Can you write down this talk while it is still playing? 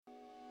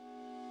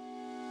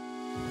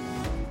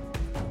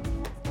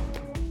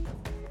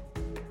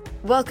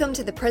Welcome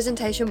to the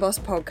Presentation Boss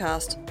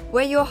podcast.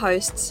 We're your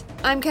hosts.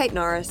 I'm Kate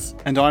Norris.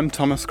 And I'm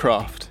Thomas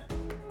Craft.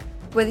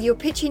 Whether you're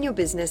pitching your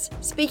business,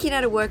 speaking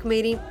at a work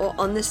meeting, or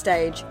on the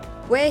stage,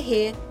 we're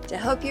here to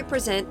help you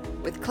present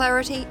with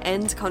clarity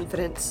and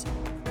confidence.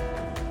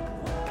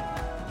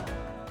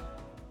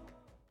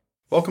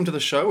 Welcome to the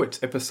show.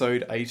 It's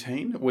episode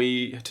 18.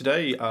 We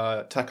today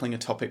are tackling a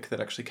topic that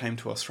actually came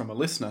to us from a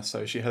listener.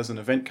 So she has an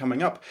event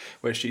coming up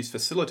where she's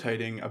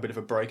facilitating a bit of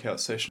a breakout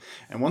session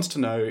and wants to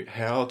know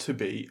how to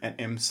be an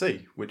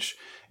MC, which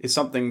is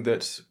something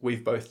that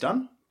we've both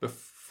done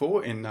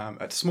before in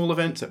at small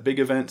events, at big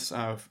events,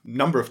 a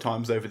number of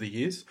times over the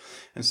years.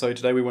 And so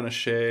today we want to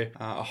share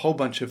a whole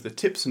bunch of the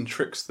tips and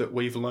tricks that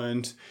we've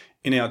learned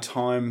in our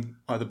time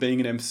either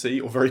being an MC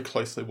or very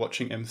closely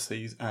watching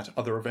MCs at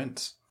other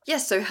events.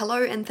 Yes, so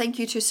hello and thank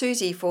you to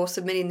Susie for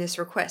submitting this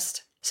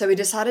request. So we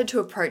decided to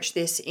approach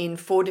this in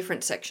 4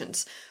 different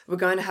sections. We're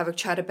going to have a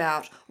chat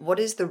about what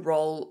is the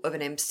role of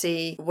an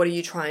MC, what are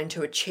you trying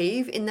to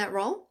achieve in that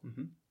role?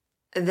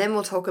 And then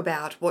we'll talk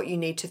about what you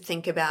need to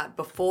think about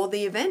before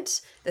the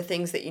event, the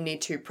things that you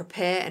need to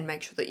prepare and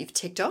make sure that you've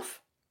ticked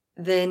off.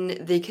 Then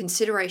the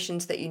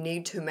considerations that you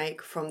need to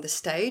make from the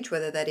stage,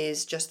 whether that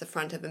is just the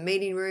front of a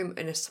meeting room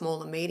in a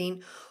smaller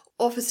meeting,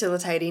 or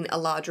facilitating a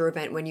larger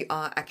event when you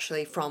are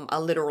actually from a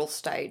literal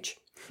stage.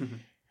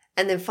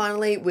 And then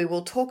finally, we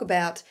will talk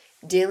about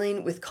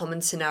dealing with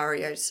common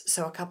scenarios.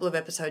 So a couple of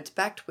episodes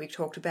back, we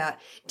talked about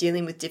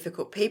dealing with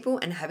difficult people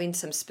and having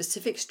some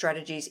specific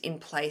strategies in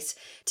place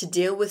to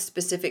deal with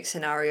specific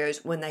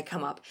scenarios when they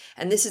come up.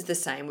 And this is the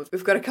same.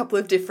 We've got a couple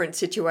of different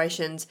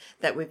situations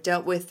that we've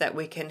dealt with that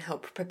we can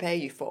help prepare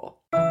you for.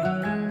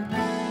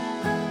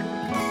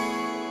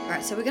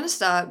 So we're going to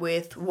start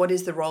with what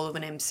is the role of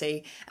an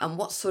MC and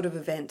what sort of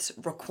events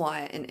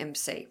require an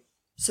MC.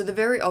 So the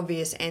very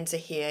obvious answer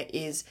here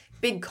is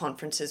big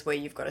conferences where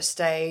you've got a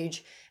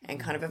stage and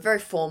kind of a very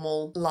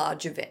formal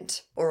large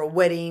event, or a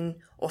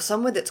wedding, or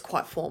somewhere that's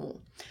quite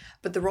formal.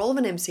 But the role of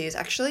an MC is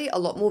actually a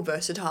lot more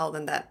versatile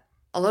than that.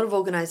 A lot of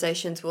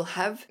organizations will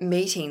have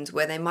meetings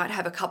where they might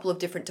have a couple of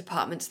different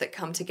departments that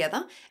come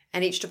together,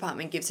 and each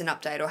department gives an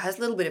update or has a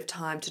little bit of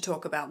time to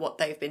talk about what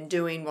they've been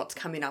doing, what's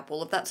coming up,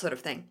 all of that sort of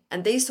thing.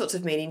 And these sorts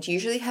of meetings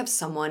usually have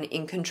someone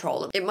in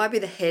control. It might be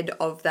the head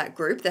of that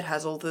group that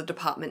has all the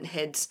department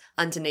heads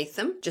underneath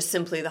them, just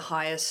simply the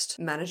highest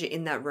manager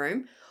in that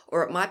room,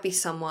 or it might be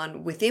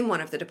someone within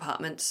one of the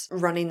departments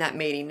running that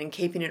meeting and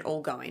keeping it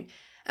all going.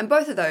 And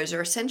both of those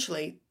are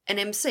essentially an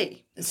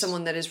MC,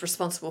 someone that is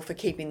responsible for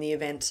keeping the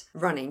event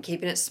running,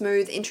 keeping it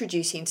smooth,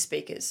 introducing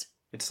speakers.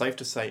 It's safe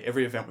to say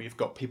every event where you've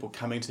got people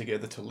coming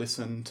together to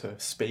listen, to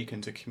speak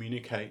and to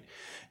communicate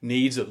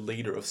needs a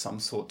leader of some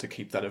sort to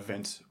keep that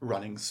event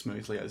running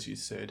smoothly, as you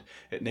said.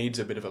 It needs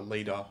a bit of a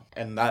leader,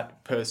 and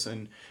that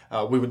person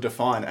we would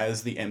define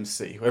as the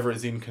MC, whoever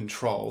is in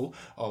control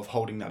of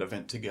holding that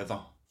event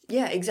together.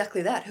 Yeah,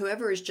 exactly that.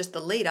 Whoever is just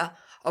the leader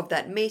of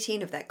that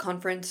meeting, of that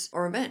conference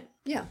or event.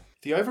 Yeah.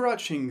 The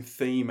overarching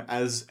theme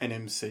as an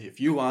MC, if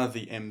you are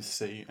the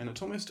MC, and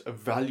it's almost a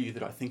value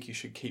that I think you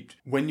should keep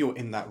when you're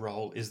in that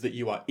role, is that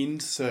you are in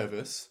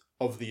service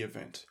of the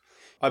event.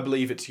 I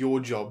believe it's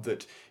your job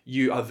that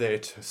you are there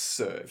to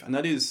serve, and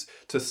that is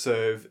to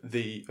serve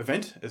the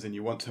event, as in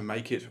you want to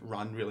make it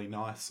run really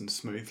nice and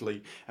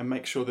smoothly and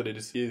make sure that it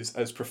is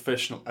as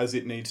professional as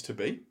it needs to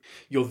be.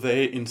 You're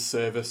there in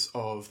service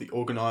of the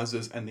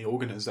organisers and the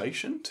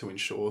organisation to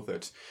ensure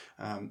that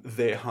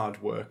their hard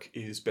work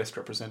is best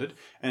represented,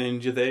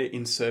 and you're there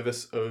in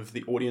service of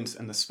the audience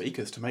and the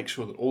speakers to make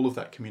sure that all of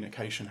that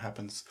communication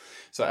happens.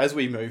 So as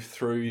we move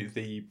through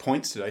the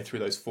points today, through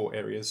those 4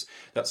 areas,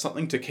 that's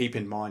something to keep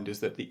in mind, is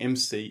that the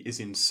MC is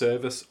in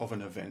service of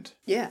an event.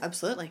 Yeah,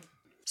 absolutely.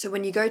 So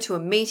when you go to a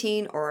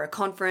meeting or a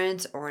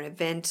conference or an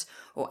event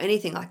or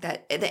anything like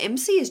that, the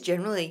MC is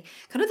generally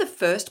kind of the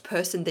first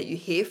person that you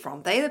hear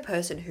from. They're the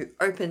person who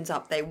opens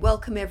up, they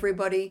welcome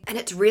everybody, and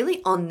it's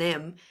really on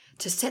them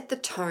to set the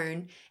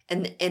tone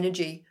and the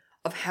energy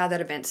of how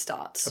that event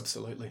starts.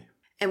 Absolutely.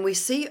 And we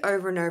see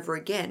over and over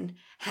again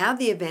how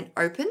the event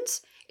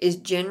opens is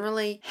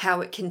generally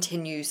how it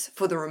continues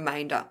for the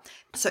remainder.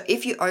 So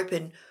if you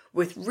open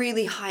with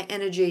really high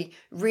energy,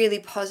 really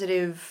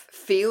positive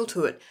feel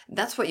to it,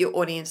 that's what your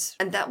audience,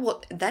 and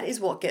that is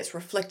what gets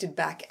reflected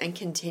back and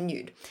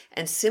continued.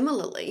 And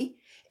similarly,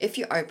 if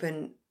you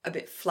open a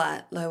bit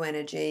flat, low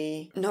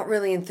energy, not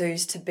really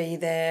enthused to be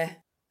there,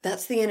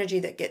 that's the energy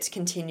that gets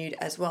continued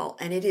as well.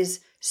 And it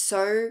is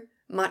so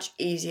much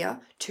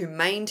easier to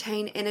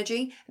maintain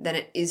energy than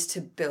it is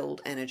to build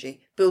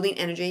energy. Building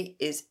energy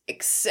is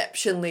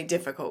exceptionally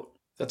difficult.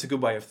 That's a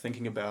good way of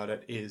thinking about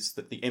it, is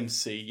that the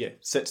MC,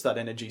 sets that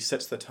energy,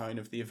 sets the tone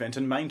of the event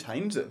and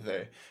maintains it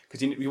there.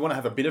 Because you want to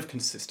have a bit of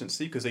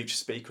consistency, because each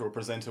speaker or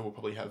presenter will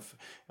probably have,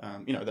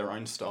 their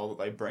own style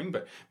that they bring,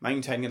 but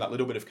maintaining that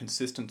little bit of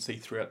consistency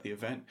throughout the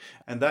event.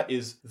 And that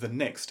is the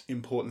next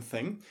important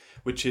thing,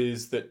 which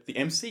is that the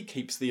MC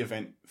keeps the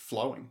event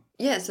flowing.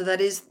 Yeah, so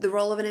that is the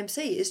role of an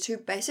MC, is to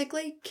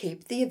basically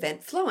keep the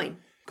event flowing.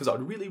 Because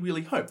I'd really,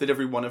 really hope that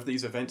every one of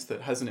these events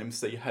that has an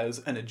MC has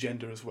an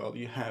agenda as well.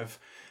 You have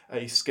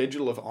a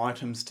schedule of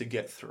items to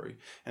get through.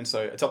 And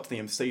so it's up to the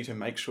MC to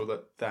make sure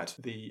that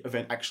the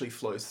event actually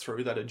flows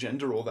through that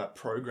agenda or that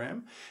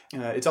program.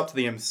 It's up to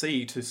the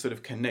MC to sort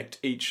of connect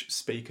each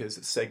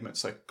speaker's segment.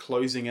 So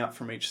closing out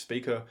from each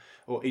speaker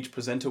or each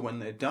presenter when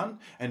they're done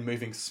and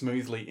moving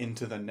smoothly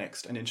into the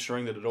next and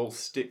ensuring that it all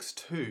sticks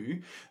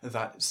to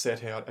that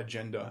set out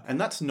agenda. And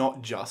that's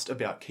not just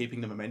about keeping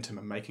the momentum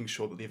and making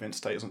sure that the event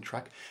stays on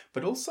track,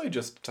 but also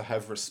just to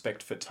have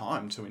respect for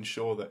time, to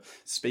ensure that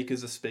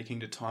speakers are speaking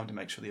to time, to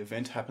make sure the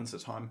event happens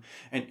at time,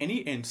 and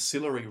any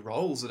ancillary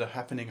roles that are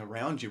happening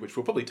around you, which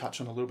we'll probably touch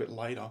on a little bit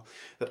later,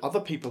 that other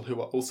people who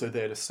are also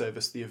there to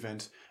service the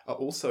event are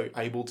also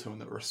able to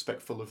and that are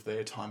respectful of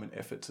their time and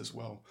efforts as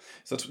well.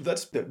 So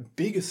that's the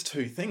biggest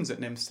two things that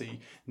an MC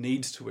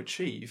needs to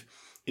achieve,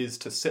 is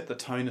to set the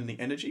tone and the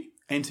energy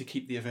and to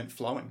keep the event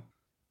flowing.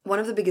 One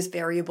of the biggest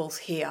variables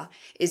here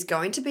is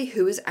going to be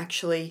who is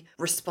actually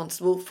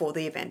responsible for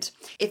the event.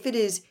 If it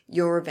is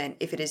your event,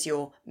 if it is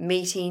your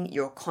meeting,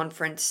 your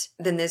conference,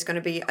 then there's going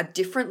to be a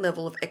different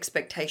level of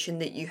expectation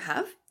that you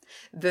have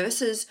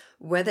versus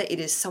whether it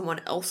is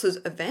someone else's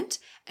event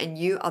and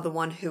you are the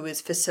one who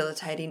is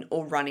facilitating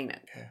or running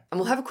it. Yeah. And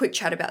we'll have a quick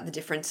chat about the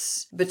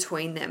difference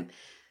between them.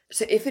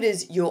 So if it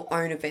is your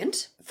own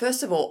event,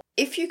 first of all,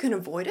 if you can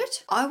avoid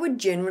it, I would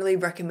generally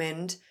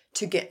recommend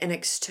to get an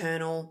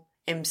external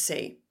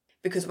MC.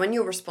 Because when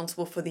you're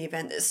responsible for the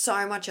event, there's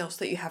so much else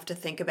that you have to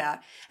think about.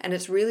 And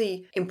it's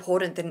really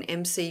important that an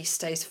MC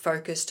stays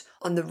focused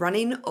on the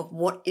running of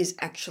what is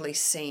actually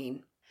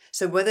seen.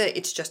 So whether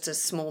it's just a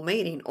small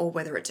meeting or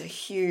whether it's a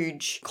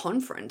huge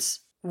conference,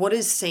 what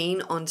is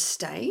seen on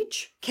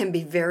stage can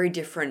be very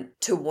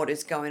different to what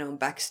is going on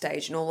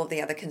backstage and all of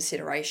the other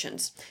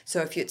considerations.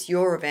 So if it's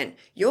your event,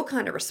 you're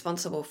kind of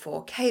responsible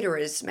for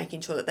caterers,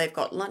 making sure that they've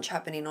got lunch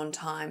happening on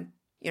time.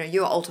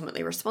 You're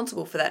ultimately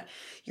responsible for that.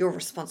 You're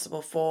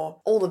responsible for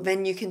all the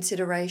venue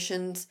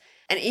considerations.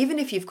 And even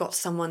if you've got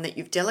someone that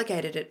you've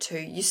delegated it to,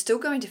 you're still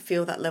going to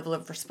feel that level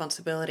of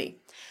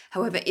responsibility.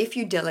 However, if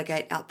you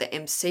delegate out the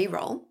MC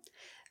role,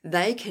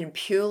 they can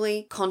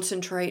purely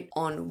concentrate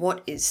on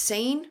what is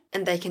seen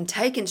and they can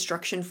take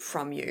instruction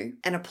from you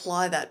and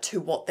apply that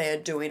to what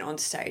they're doing on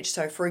stage.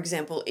 So for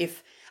example,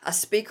 if a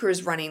speaker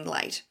is running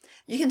late,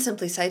 you can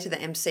simply say to the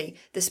MC,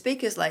 the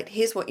speaker's late,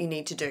 here's what you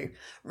need to do,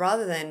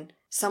 rather than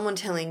someone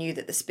telling you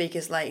that the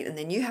speaker's late and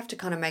then you have to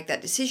kind of make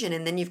that decision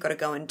and then you've got to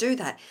go and do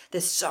that.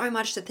 There's so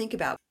much to think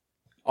about.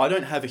 I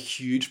don't have a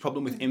huge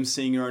problem with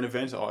emceeing your own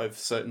event. I've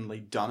certainly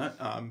done it.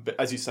 But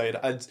as you say,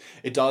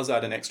 it does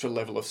add an extra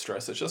level of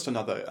stress. It's just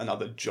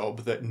another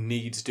job that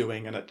needs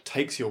doing, and it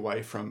takes you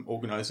away from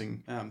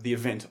organising the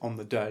event on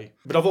the day.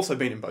 But I've also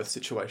been in both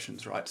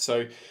situations, right?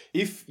 So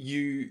if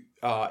you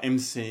are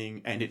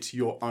emceeing and it's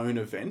your own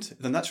event,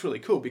 then that's really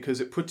cool because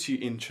it puts you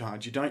in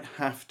charge. You don't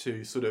have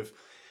to sort of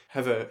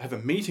have a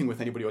meeting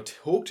with anybody or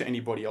talk to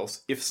anybody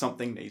else if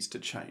something needs to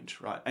change,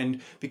 right? And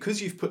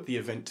because you've put the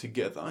event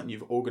together and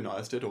you've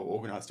organised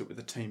it with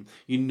a team,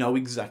 you know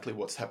exactly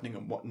what's happening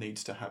and what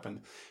needs to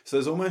happen. So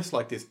there's almost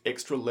like this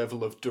extra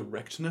level of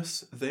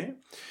directness there.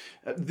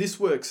 This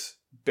works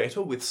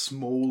better with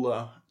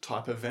smaller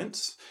type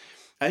events.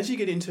 As you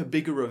get into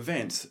bigger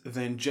events,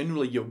 then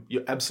generally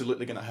you're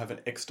absolutely going to have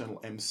an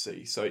external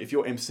MC. So if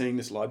you're emceeing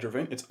this larger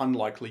event, it's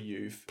unlikely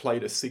you've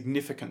played a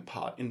significant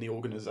part in the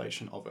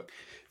organisation of it.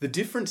 The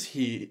difference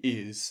here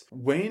is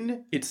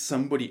when it's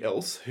somebody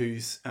else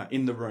who's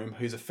in the room,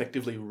 who's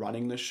effectively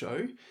running the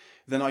show,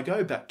 then I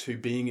go back to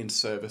being in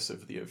service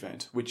of the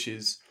event, which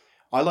is,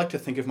 I like to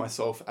think of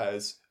myself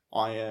as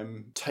I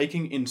am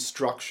taking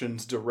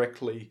instructions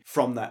directly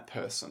from that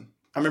person.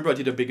 I remember I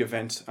did a big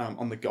event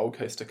on the Gold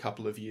Coast a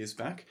couple of years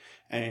back,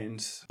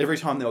 and every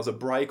time there was a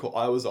break or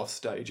I was off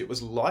stage, it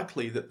was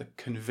likely that the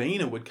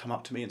convener would come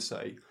up to me and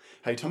say,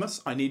 "Hey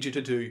Thomas, I need you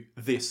to do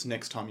this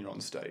next time you're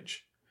on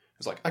stage."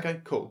 It's like,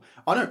 okay, cool.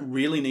 I don't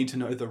really need to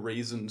know the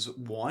reasons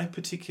why,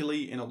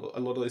 particularly in a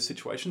lot of those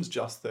situations,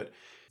 just that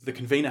the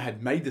convener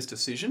had made this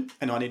decision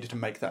and I needed to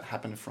make that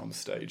happen from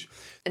stage.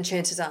 And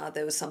chances are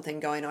there was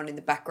something going on in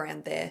the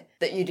background there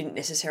that you didn't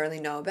necessarily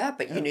know about,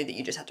 but you knew that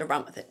you just had to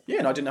run with it. Yeah,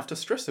 and I didn't have to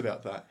stress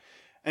about that.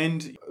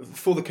 And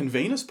for the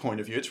convener's point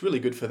of view, it's really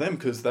good for them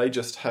because they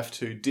just have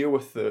to deal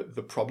with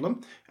the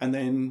problem and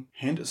then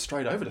hand it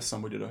straight over to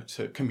somebody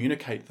to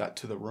communicate that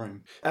to the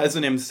room. As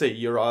an MC,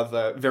 you're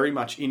either very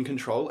much in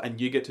control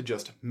and you get to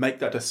just make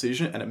that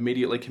decision and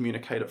immediately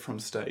communicate it from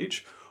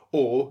stage,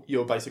 or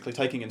you're basically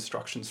taking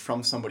instructions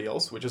from somebody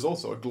else, which is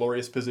also a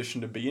glorious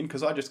position to be in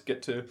because I just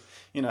get to,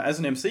 as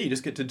an MC, you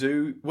just get to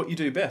do what you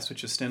do best,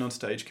 which is stand on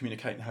stage,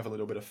 communicate and have a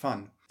little bit of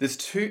fun. There's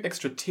 2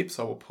 extra tips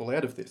I will pull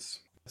out of this.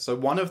 So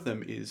one of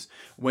them is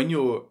when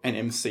you're an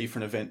MC for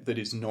an event that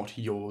is not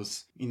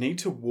yours, you need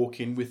to walk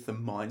in with the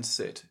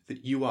mindset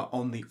that you are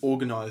on the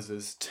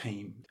organiser's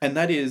team. And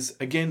that is,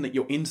 again, that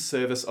you're in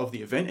service of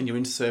the event and you're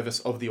in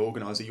service of the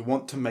organiser. You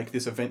want to make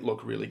this event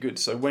look really good.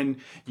 So when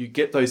you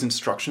get those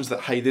instructions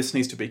that, hey, this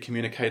needs to be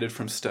communicated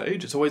from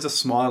stage, it's always a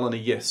smile and a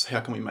yes,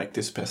 how can we make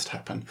this best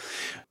happen?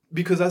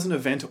 Because as an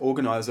event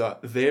organizer,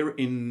 they're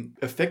in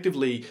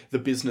effectively the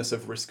business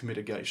of risk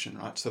mitigation,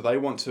 right? So they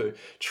want to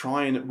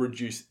try and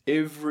reduce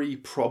every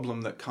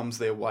problem that comes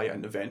their way at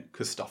an event,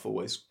 because stuff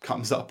always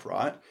comes up,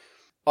 right?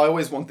 I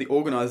always want the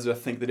organizer to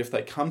think that if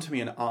they come to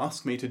me and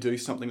ask me to do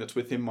something that's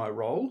within my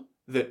role,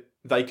 that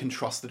they can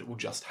trust that it will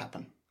just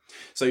happen.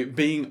 So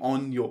being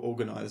on your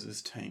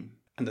organizer's team.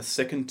 And the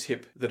second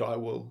tip that I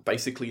will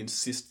basically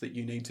insist that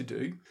you need to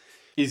do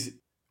is,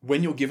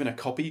 when you're given a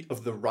copy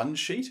of the run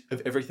sheet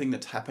of everything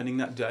that's happening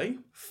that day,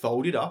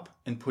 fold it up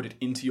and put it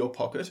into your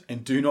pocket,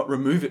 and do not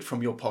remove it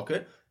from your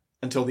pocket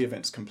until the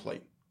event's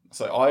complete.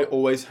 So I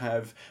always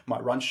have my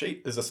run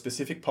sheet. There's a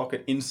specific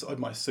pocket inside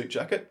my suit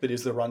jacket that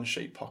is the run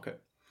sheet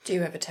pocket. Do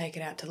you ever take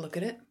it out to look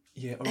at it?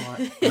 Yeah, all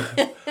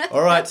right.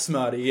 All right,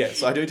 smarty.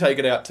 Yes, I do take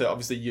it out to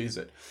obviously use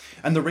it.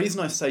 And the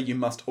reason I say you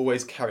must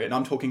always carry it, and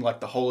I'm talking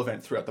like the whole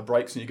event throughout the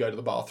breaks and you go to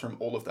the bathroom,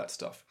 all of that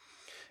stuff,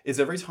 is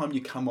every time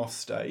you come off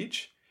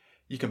stage,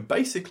 you can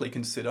basically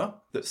consider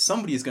that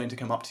somebody is going to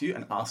come up to you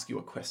and ask you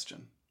a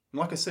question. And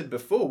like I said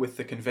before with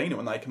the convener,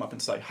 when they come up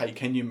and say, hey,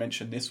 can you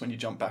mention this when you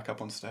jump back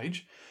up on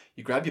stage?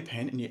 You grab your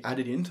pen and you add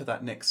it into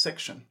that next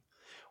section.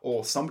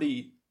 Or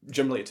somebody,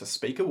 generally it's a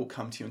speaker, will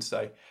come to you and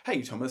say,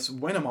 hey, Thomas,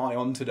 when am I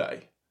on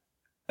today?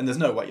 And there's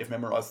no way you've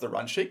memorized the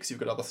run sheet because you've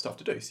got other stuff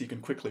to do. So you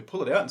can quickly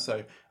pull it out and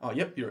say, oh,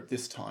 yep, you're at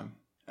this time.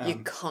 You're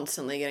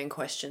constantly getting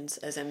questions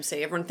as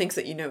MC. Everyone thinks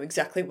that you know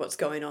exactly what's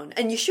going on.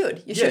 And you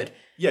should. You should.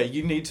 Yeah,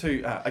 you need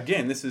to,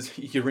 again, this is,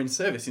 you're in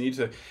service. You need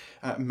to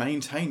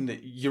maintain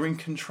that you're in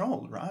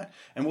control, right?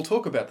 And we'll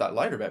talk about that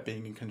later, about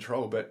being in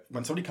control. But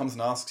when somebody comes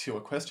and asks you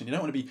a question, you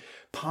don't want to be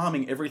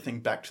palming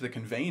everything back to the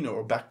convener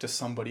or back to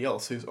somebody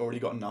else who's already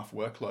got enough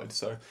workload.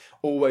 So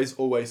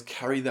always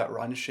carry that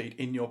run sheet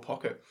in your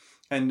pocket.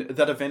 And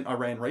that event I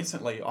ran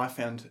recently, I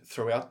found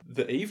throughout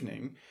the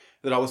evening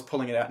that I was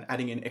pulling it out and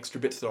adding in extra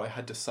bits that I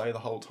had to say the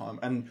whole time.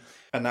 And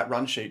that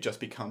run sheet just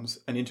becomes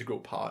an integral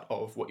part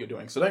of what you're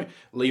doing. So don't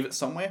leave it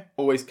somewhere.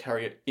 Always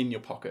carry it in your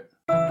pocket.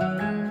 All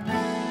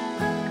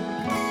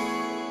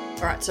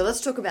right, so let's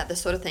talk about the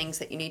sort of things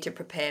that you need to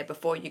prepare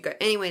before you go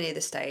anywhere near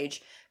the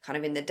stage, kind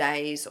of in the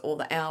days or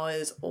the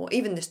hours or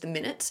even just the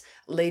minutes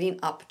leading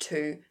up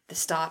to the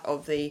start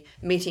of the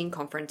meeting,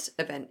 conference,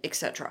 event,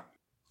 etc.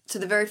 So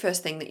the very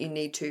first thing that you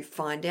need to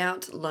find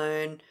out,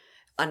 learn,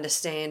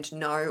 understand,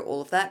 know,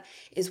 all of that,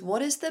 is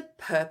what is the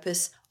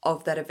purpose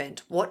of that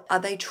event? What are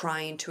they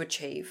trying to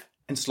achieve?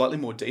 And slightly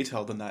more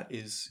detailed than that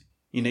is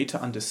you need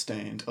to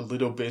understand a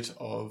little bit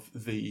of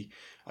the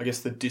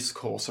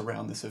discourse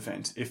around this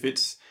event.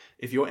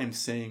 If you're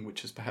emceeing,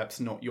 which is perhaps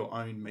not your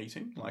own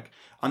meeting, like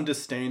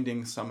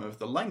understanding some of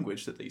the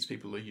language that these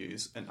people are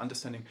using and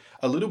understanding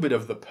a little bit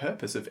of the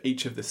purpose of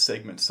each of the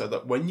segments, so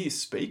that when you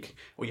speak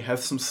or you have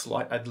some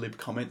slight ad-lib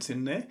comments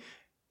in there,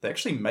 they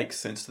actually make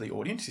sense to the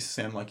audience. You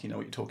sound like you know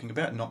what you're talking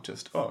about, not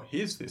just, oh,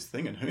 here's this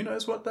thing and who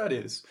knows what that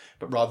is,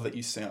 but rather that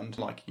you sound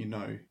like you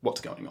know what's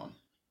going on.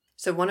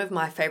 So one of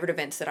my favourite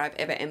events that I've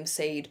ever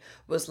emceed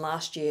was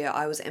last year.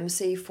 I was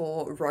MC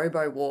for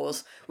Robo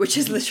Wars, which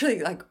is literally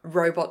like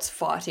robots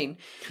fighting.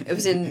 It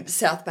was in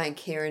South Bank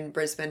here in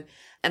Brisbane,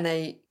 and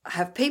they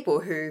have people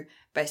who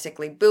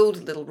basically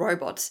build little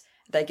robots.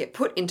 They get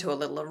put into a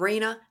little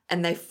arena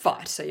and they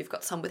fight. So you've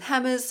got some with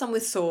hammers, some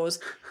with saws.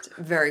 It's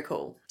very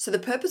cool. So the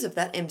purpose of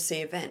that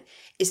MC event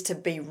is to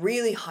be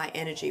really high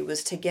energy,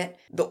 was to get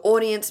the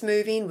audience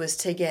moving, was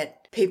to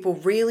get people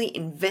really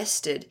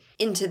invested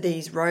into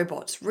these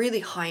robots,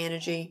 really high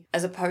energy,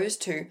 as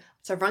opposed to,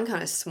 so I've run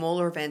kind of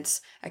smaller events.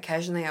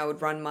 Occasionally I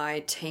would run my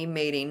team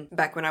meeting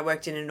back when I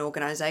worked in an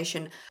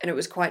organisation, and it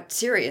was quite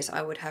serious.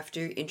 I would have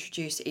to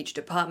introduce each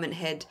department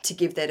head to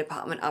give their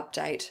department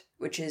update,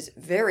 which is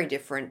very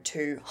different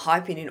to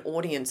hyping an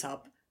audience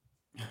up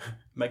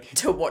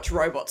to watch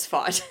robots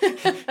fight.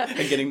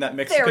 And getting that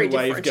Mexican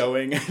wave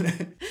going.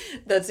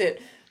 That's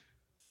it.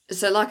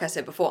 So like I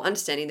said before,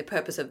 understanding the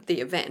purpose of the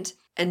event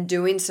and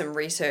doing some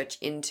research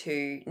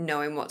into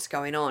knowing what's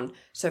going on.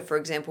 So for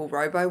example,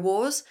 Robo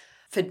Wars,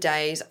 for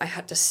days I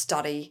had to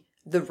study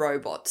the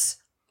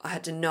robots. I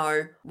had to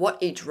know what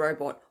each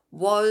robot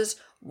was,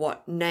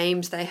 what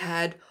names they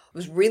had. It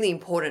was really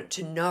important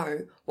to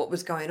know what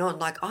was going on.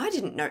 Like, I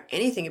didn't know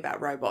anything about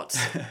robots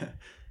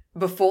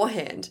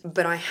beforehand,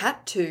 but I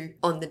had to,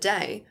 on the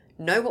day,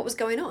 know what was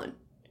going on.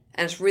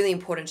 And it's really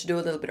important to do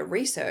a little bit of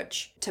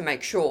research to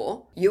make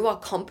sure you are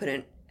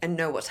competent and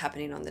know what's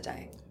happening on the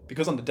day.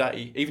 Because on the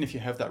day, even if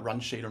you have that run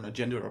sheet or an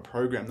agenda or a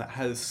program that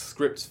has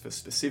scripts for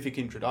specific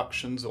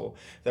introductions, or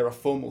there are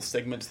formal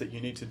segments that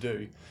you need to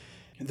do,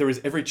 there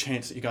is every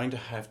chance that you're going to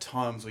have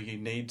times where you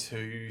need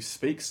to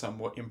speak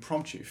somewhat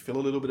impromptu, fill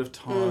a little bit of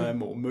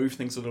time or move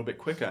things a little bit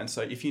quicker. And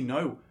so if you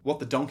know what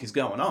the donk is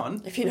going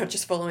on... If you're not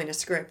just following a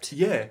script.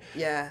 Yeah.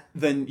 Yeah.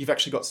 Then you've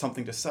actually got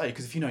something to say.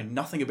 Because if you know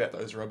nothing about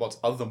those robots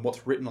other than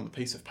what's written on the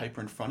piece of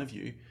paper in front of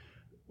you,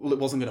 well, it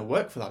wasn't going to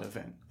work for that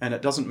event. And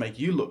it doesn't make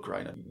you look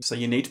great. So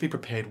you need to be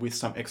prepared with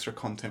some extra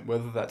content,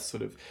 whether that's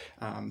sort of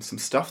some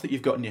stuff that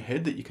you've got in your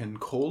head that you can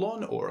call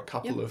on, or a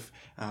couple of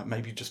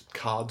maybe just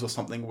cards or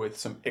something with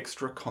some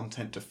extra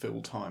content to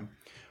fill time.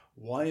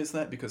 Why is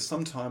that? Because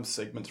sometimes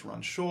segments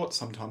run short,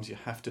 sometimes you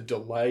have to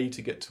delay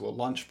to get to a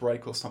lunch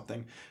break or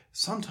something.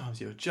 Sometimes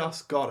you've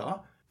just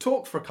gotta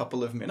talk for a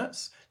couple of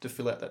minutes to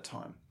fill out that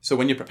time. So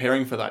when you're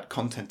preparing for that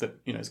content that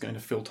is going to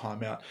fill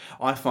time out,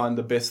 I find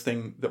the best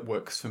thing that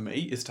works for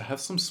me is to have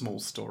some small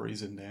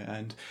stories in there,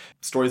 and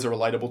stories are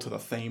relatable to the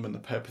theme and the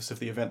purpose of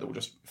the event that will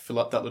just fill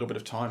up that little bit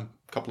of time.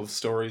 A couple of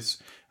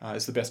stories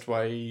is the best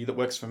way that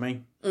works for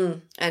me.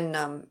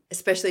 And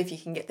especially if you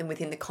can get them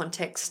within the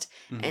context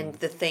and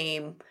the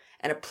theme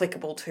and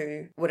applicable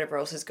to whatever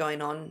else is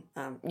going on.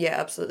 Yeah,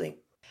 absolutely.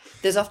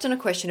 There's often a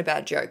question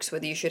about jokes,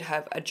 whether you should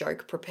have a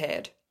joke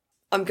prepared.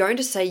 I'm going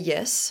to say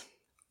yes,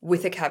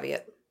 with a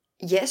caveat.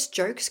 Yes,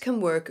 jokes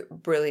can work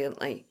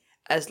brilliantly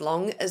as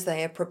long as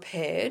they are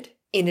prepared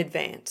in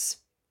advance.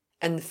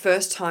 And the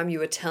first time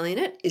you are telling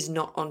it is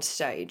not on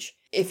stage.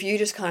 If you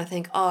just kind of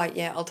think, oh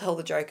yeah, I'll tell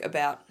the joke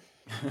about,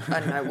 I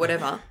don't know,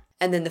 whatever,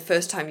 and then the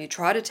first time you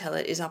try to tell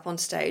it is up on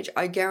stage,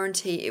 I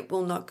guarantee it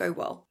will not go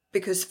well.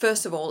 Because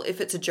first of all,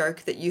 if it's a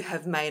joke that you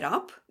have made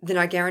up, then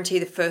I guarantee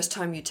the first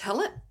time you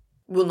tell it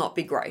will not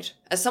be great.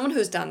 As someone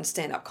who's done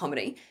stand-up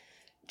comedy,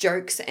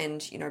 jokes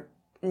and,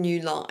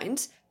 new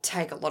lines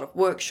take a lot of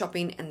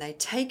workshopping and they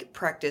take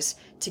practice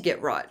to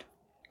get right.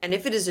 And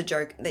if it is a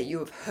joke that you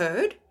have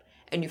heard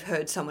and you've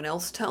heard someone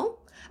else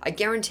tell, I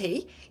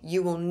guarantee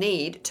you will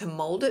need to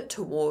mold it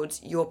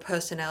towards your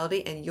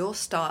personality and your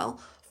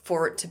style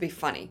for it to be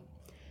funny.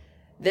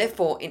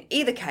 Therefore, in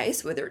either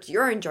case, whether it's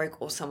your own joke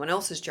or someone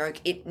else's joke,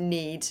 it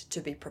needs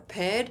to be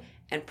prepared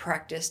and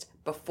practiced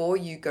before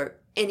you go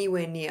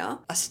anywhere near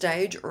a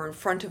stage or in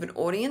front of an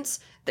audience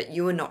that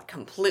you are not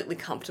completely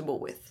comfortable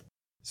with.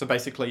 So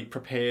basically,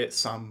 prepare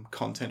some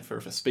content for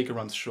if a speaker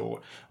runs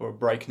short or a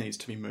break needs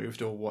to be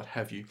moved or what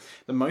have you.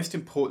 The most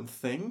important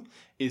thing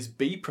is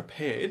be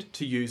prepared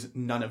to use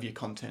none of your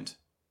content.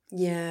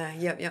 Yeah,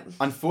 yep.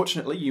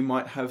 Unfortunately, you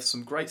might have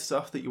some great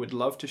stuff that you would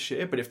love to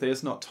share, but if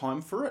there's not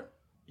time for it,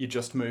 you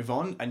just move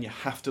on and you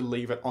have to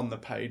leave it on the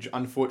page.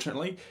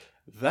 Unfortunately,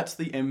 that's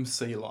the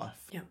MC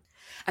life. Yeah.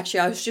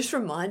 Actually, I was just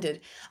reminded,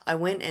 I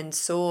went and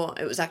saw,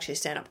 it was actually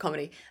stand-up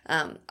comedy,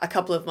 a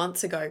couple of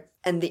months ago,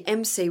 and the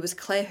MC was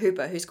Claire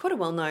Hooper, who's quite a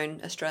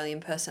well-known Australian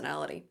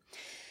personality.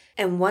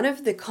 And one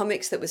of the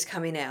comics that was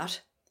coming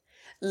out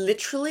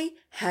literally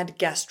had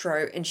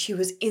gastro, and she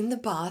was in the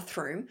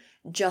bathroom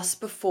just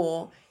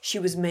before she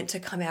was meant to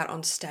come out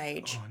on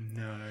stage. Oh,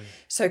 no.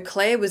 So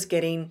Claire was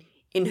getting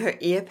in her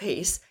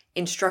earpiece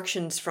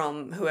instructions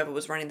from whoever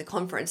was running the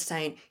conference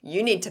saying,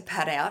 you need to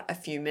pad out a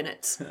few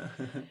minutes.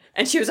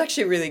 And she was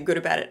actually really good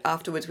about it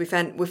afterwards. We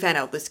found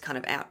out this kind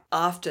of out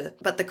after,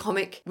 but the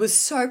comic was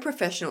so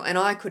professional and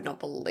I could not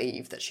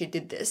believe that she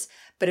did this.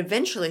 But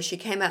eventually she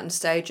came out on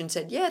stage and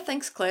said, yeah,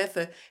 thanks Claire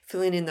for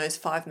filling in those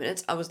 5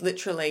 minutes. I was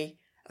literally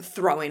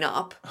throwing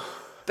up,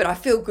 but I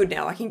feel good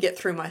now. I can get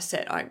through my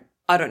set.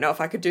 I don't know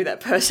if I could do that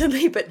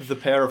personally, but... The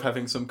power of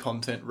having some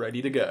content ready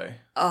to go.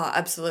 Oh,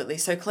 absolutely.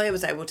 So Claire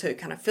was able to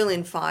kind of fill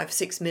in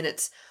 5-6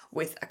 minutes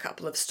with a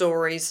couple of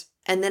stories.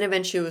 And then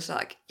eventually was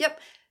like, yep,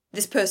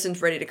 this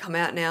person's ready to come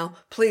out now.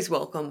 Please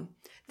welcome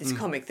this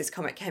comic. This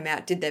comic came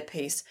out, did their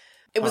piece.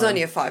 It was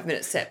only a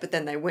 5-minute set, but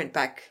then they went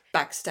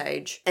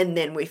backstage and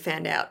then we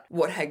found out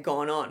what had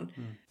gone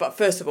on. But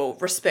first of all,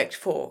 respect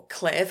for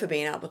Claire for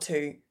being able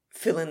to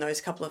fill in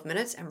those couple of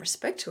minutes and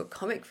respect to a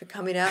comic for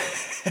coming out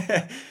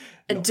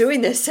and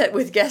doing their set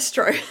with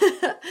gastro.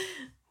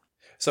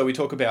 So we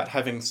talk about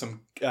having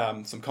some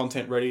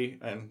content ready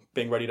and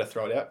being ready to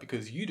throw it out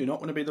because you do not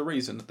want to be the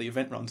reason that the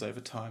event runs over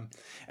time.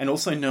 And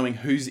also knowing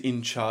who's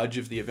in charge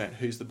of the event,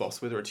 who's the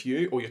boss, whether it's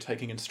you or you're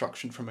taking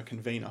instruction from a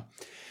convener.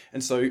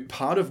 And so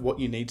part of what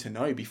you need to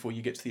know before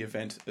you get to the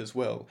event as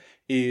well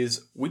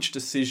is which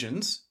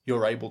decisions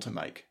you're able to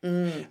make.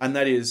 And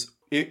that is,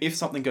 if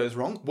something goes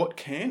wrong, what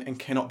can and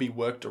cannot be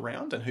worked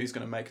around and who's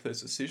going to make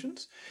those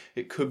decisions.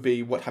 It could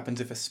be what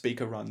happens if a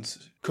speaker runs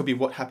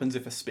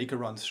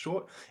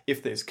short,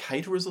 if there's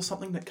caterers or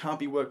something that can't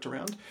be worked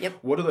around. Yep.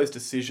 What are those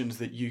decisions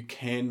that you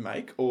can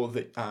make or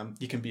that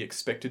you can be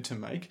expected to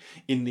make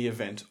in the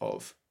event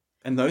of?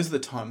 And those are the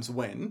times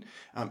when,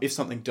 if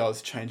something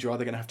does change, you're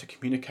either going to have to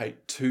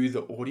communicate to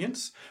the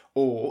audience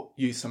or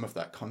use some of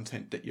that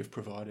content that you've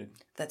provided.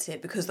 That's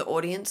it, because the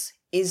audience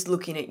is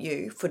looking at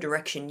you for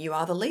direction. You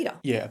are the leader.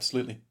 Yeah,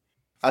 absolutely.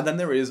 And then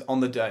there is on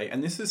the day,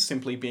 and this is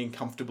simply being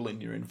comfortable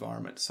in your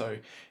environment. So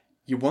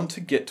you want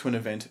to get to an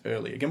event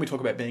early. Again, we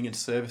talk about being in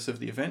service of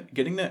the event,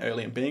 getting there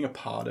early and being a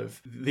part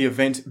of the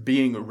event,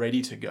 being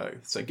ready to go.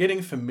 So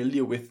getting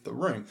familiar with the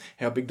room,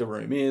 how big the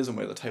room is and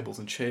where the tables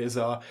and chairs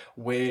are,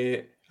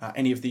 where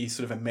any of these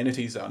sort of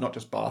amenities are, not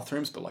just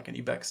bathrooms, but like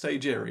any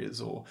backstage areas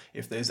or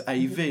if there's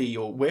AV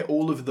or where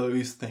all of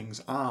those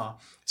things are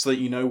so that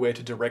you know where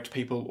to direct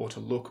people or to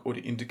look or to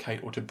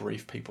indicate or to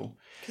brief people.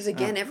 Because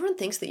again, everyone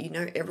thinks that you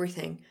know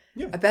everything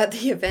about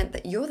the event,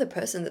 that you're the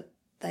person that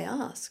they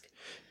ask.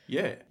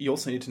 Yeah, you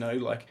also need to know,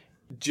 like,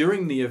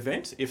 during the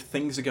event, if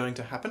things are going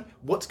to happen,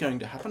 what's going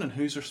to happen and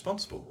who's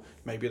responsible.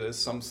 Maybe there's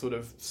some sort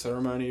of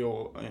ceremony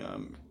or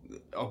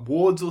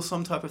awards or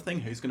some type of thing,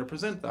 who's going to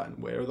present that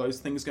and where are those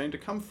things going to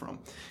come from?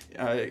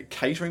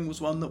 Catering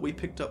was one that we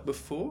picked up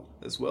before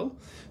as well.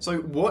 So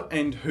what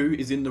and who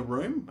is in the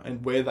room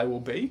and where they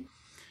will be.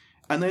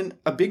 And then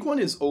a big one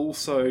is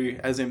also,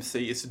 as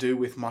MC, is to do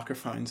with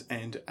microphones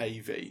and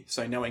AV.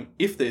 So knowing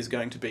if there's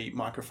going to be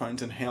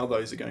microphones and how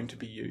those are going to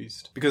be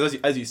used. Because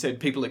as you said,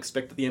 people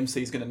expect that the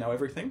MC is going to know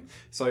everything.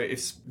 So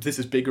if this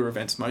is bigger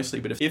events mostly,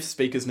 but if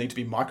speakers need to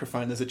be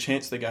microphoned, there's a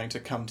chance they're going to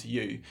come to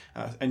you.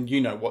 And you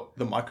know what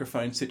the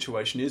microphone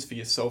situation is for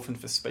yourself and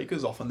for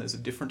speakers. Often there's a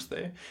difference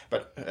there.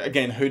 But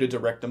again, who to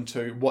direct them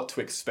to, what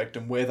to expect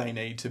and where they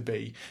need to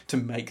be to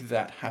make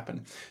that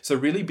happen. So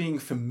really being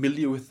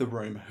familiar with the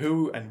room,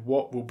 who and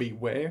what will be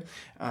where,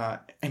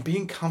 and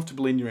being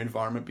comfortable in your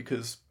environment,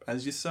 because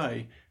as you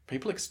say,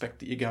 people expect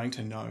that you're going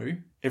to know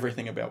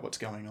everything about what's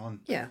going on.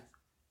 Yeah.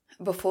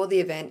 Before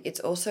the event, it's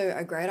also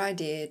a great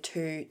idea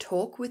to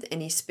talk with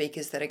any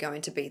speakers that are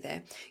going to be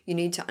there. You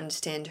need to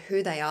understand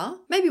who they are,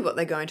 maybe what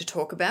they're going to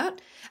talk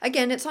about.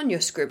 Again, it's on your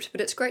script,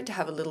 but it's great to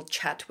have a little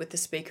chat with the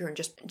speaker and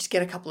just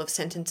get a couple of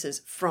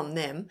sentences from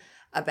them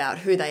about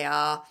who they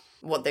are,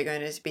 what they're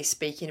going to be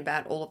speaking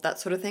about, all of that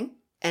sort of thing.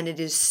 And it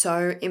is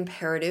so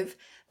imperative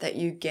that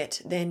you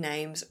get their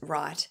names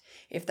right.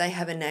 If they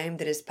have a name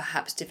that is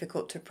perhaps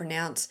difficult to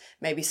pronounce,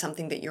 maybe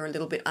something that you're a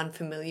little bit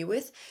unfamiliar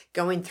with,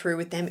 going through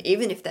with them,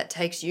 even if that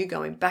takes you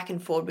going back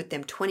and forward with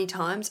them 20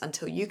 times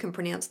until you can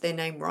pronounce their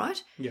name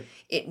right,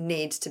 It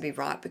needs to be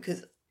right,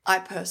 because I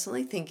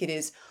personally think it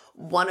is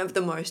one of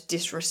the most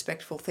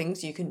disrespectful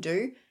things you can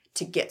do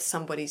to get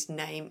somebody's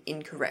name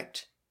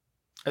incorrect.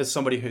 As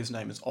somebody whose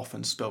name is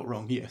often spelt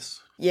wrong, yes.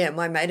 Yeah,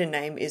 my maiden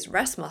name is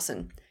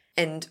Rasmussen,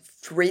 and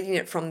reading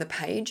it from the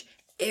page,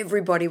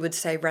 everybody would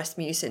say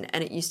Rasmussen,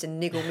 and it used to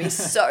niggle me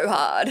so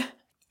hard.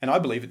 And I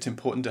believe it's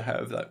important to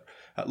have that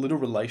little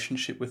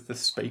relationship with the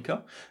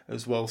speaker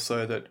as well,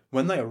 so that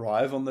when they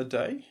arrive on the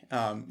day,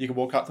 you can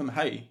walk up to them,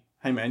 hey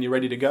man, you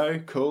ready to go?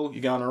 Cool, you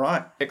going all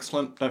right?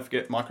 Excellent. Don't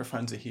forget,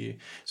 microphones are here.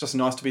 It's just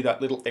nice to be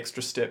that little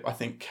extra step, I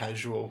think,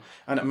 casual.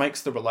 And it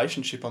makes the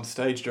relationship on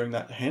stage during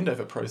that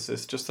handover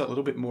process just that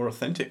little bit more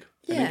authentic.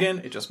 Yeah. And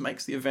again, it just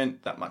makes the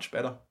event that much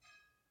better.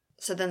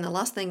 So then the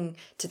last thing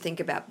to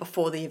think about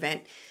before the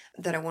event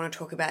that I want to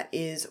talk about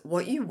is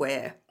what you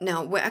wear.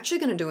 Now, we're actually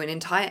going to do an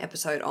entire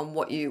episode on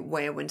what you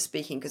wear when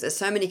speaking, because there's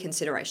so many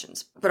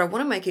considerations. But I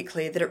want to make it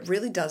clear that it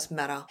really does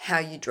matter how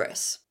you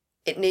dress.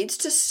 It needs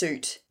to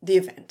suit the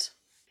event.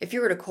 If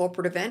you're at a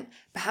corporate event,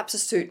 perhaps a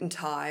suit and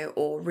tie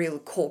or real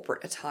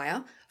corporate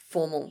attire,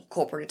 formal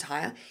corporate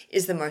attire,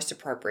 is the most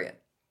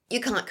appropriate.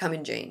 You can't come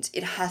in jeans.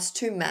 It has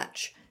to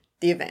match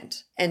the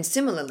event. And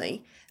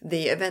similarly,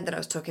 the event that I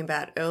was talking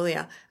about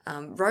earlier,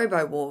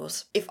 Robo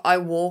Wars, if I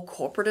wore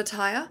corporate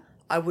attire,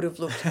 I would have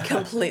looked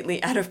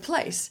completely out of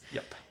place.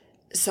 Yep.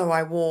 So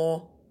I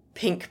wore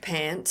pink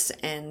pants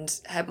and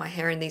had my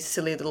hair in these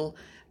silly little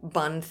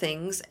bun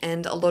things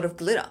and a lot of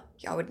glitter.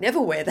 I would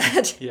never wear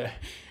that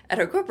at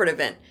a corporate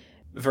event.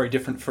 Very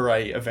different for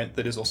a event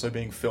that is also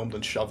being filmed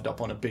and shoved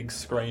up on a big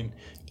screen.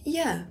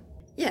 Yeah.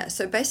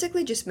 So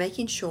basically just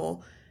making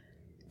sure,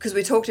 because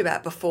we talked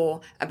about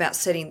before about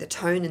setting the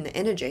tone and the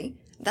energy,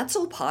 that's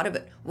all part of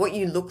it. What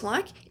you look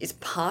like is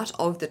part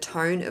of the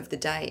tone of the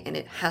day, and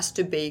it has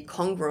to be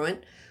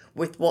congruent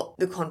with what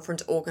the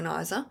conference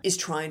organizer is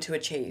trying to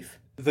achieve.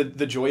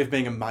 The joy of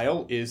being a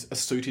male is a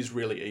suit is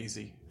really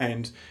easy,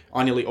 and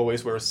I nearly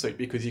always wear a suit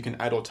because you can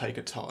add or take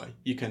a tie.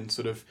 You can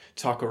sort of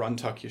tuck or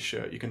untuck your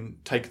shirt. You can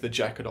take the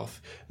jacket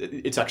off.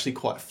 It's actually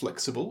quite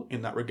flexible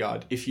in that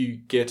regard. If you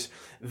get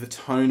the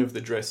tone of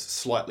the dress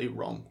slightly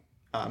wrong,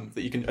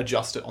 that you can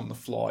adjust it on the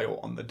fly or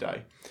on the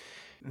day.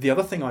 The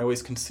other thing I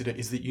always consider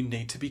is that you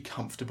need to be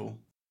comfortable.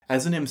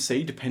 As an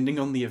MC, depending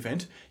on the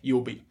event, you'll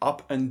be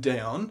up and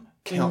down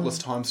countless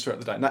times throughout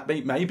the day. And that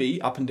may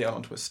be up and down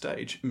onto a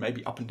stage, it may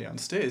be up and down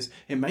stairs,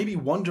 it may be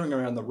wandering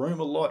around the room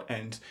a lot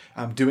and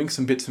doing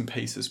some bits and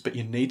pieces, but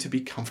you need to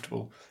be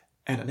comfortable.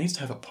 And it needs to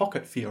have a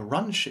pocket for your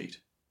run sheet.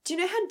 Do you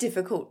know how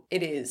difficult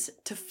it is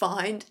to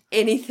find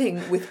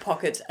anything with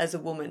pockets as a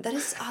woman? That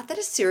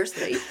is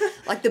seriously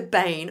like the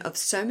bane of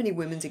so many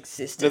women's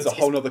existence. There's a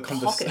whole other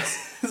conversation.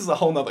 This is a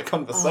whole other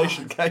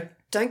conversation, Kate.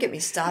 Don't get me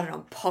started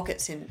on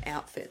pockets in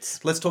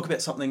outfits. Let's talk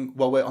about something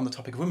while we're on the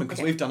topic of women,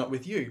 because we've done it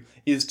with you,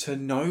 is to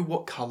know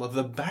what colour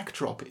the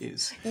backdrop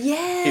is.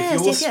 Yes,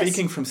 if you're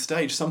speaking from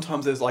stage,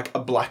 sometimes there's like a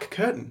black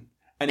curtain.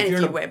 And if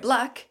you wear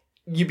black,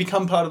 you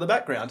become part of the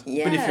background.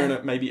 Yeah. But if you're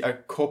in maybe a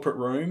corporate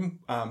room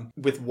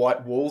with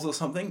white walls or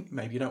something,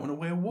 maybe you don't want to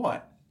wear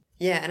white.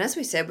 Yeah, and as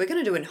we said, we're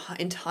going to do an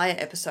entire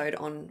episode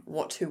on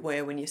what to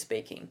wear when you're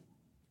speaking.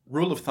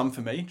 Rule of thumb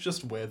for me,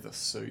 just wear the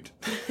suit.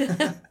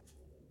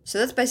 So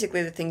that's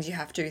basically the things you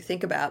have to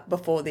think about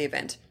before the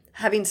event.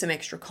 Having some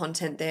extra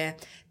content there,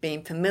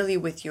 being familiar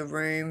with your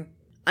room,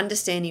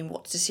 understanding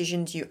what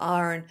decisions you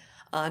are and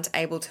aren't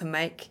able to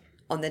make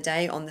on the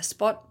day, on the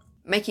spot,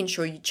 making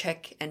sure you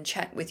check and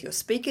chat with your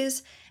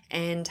speakers,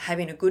 and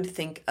having a good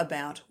think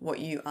about what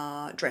you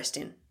are dressed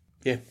in.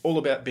 Yeah, all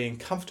about being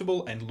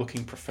comfortable and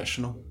looking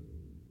professional.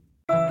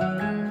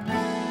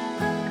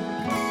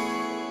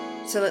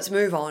 So let's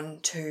move on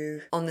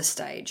to on the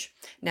stage.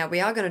 Now, we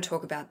are going to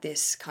talk about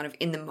this kind of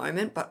in the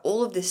moment, but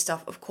all of this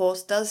stuff, of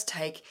course, does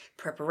take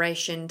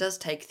preparation, does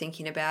take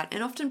thinking about,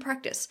 and often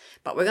practice.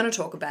 But we're going to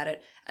talk about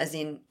it as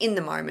in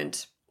the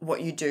moment,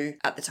 what you do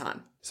at the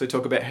time. So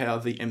talk about how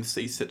the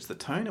MC sets the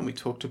tone, and we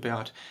talked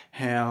about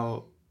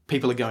how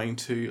people are going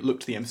to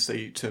look to the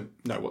MC to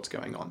know what's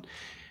going on.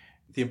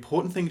 The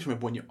important thing to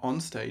remember when you're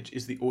on stage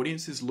is the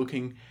audience is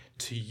looking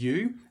to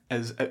you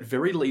as, at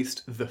very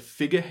least, the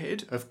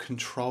figurehead of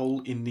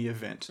control in the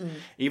event.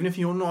 Even if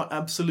you're not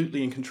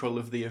absolutely in control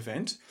of the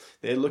event,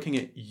 they're looking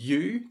at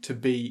you to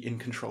be in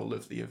control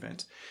of the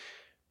event.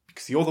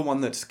 Because you're the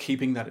one that's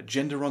keeping that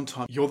agenda on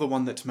time. You're the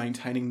one that's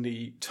maintaining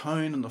the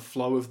tone and the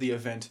flow of the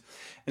event.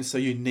 And so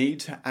you need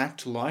to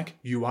act like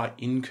you are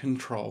in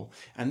control.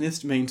 And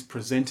this means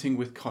presenting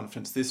with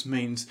confidence. This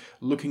means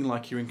looking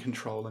like you're in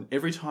control. And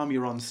every time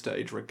you're on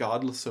stage,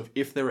 regardless of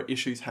if there are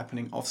issues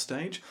happening off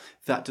stage,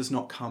 that does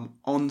not come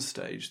on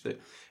stage.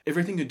 That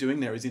everything you're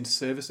doing there is in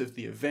service of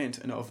the event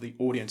and of the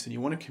audience. And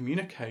you want to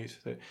communicate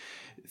that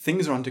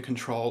things are under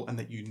control and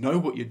that you know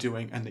what you're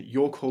doing and that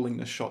you're calling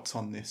the shots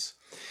on this.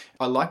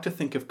 I like to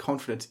think of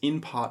confidence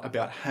in part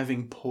about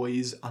having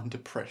poise under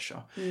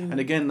pressure. And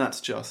again, that's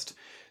just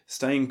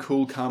staying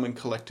cool, calm and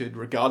collected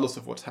regardless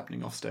of what's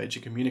happening off stage.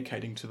 You're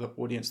communicating to the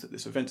audience that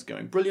this event's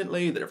going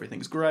brilliantly, that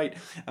everything's great,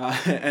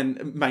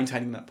 and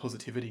maintaining that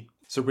positivity.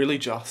 So really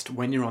just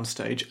when you're on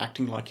stage,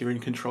 acting like you're in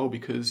control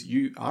because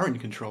you are in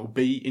control.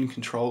 Be in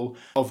control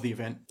of the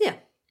event. Yeah.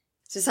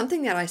 So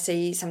something that I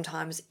see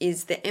sometimes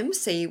is the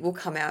MC will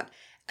come out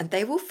and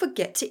they will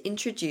forget to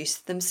introduce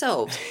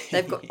themselves.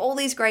 They've got all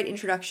these great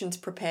introductions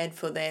prepared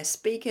for their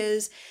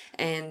speakers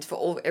and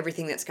for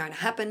everything that's going to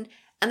happen,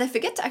 and they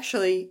forget to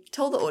actually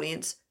tell the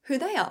audience who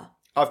they are.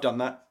 I've done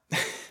that.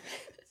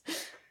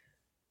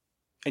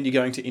 And you're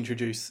going to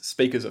introduce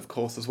speakers, of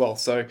course, as well.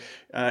 So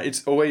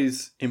it's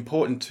always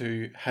important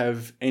to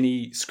have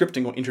any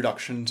scripting or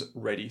introductions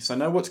ready. So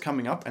know what's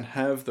coming up and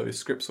have those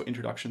scripts or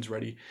introductions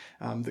ready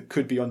that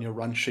could be on your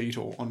run sheet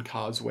or on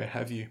cards, where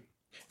have you.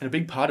 And a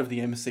big part of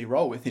the MC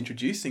role with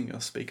introducing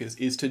your speakers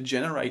is to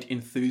generate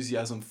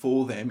enthusiasm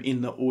for them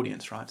in the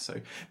audience, right?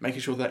 So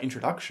making sure that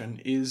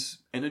introduction is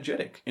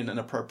energetic in an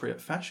appropriate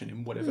fashion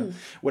in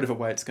whatever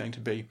way it's going to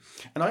be.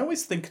 And I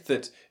always think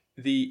that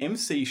the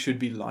MC should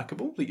be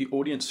likable. The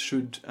audience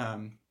should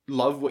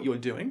love what you're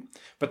doing.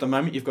 But the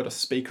moment you've got a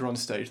speaker on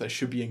stage, they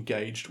should be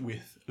engaged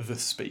with the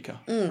speaker,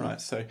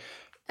 right? So,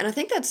 and I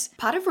think that's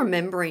part of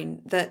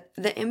remembering that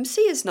the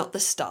MC is not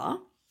the star.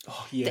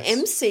 Oh, yes. The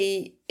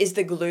MC is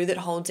the glue that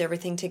holds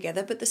everything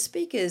together, but the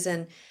speakers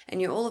and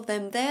all of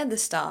them, they're the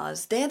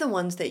stars. They're the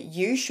ones that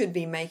you should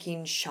be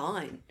making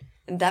shine.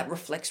 And that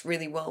reflects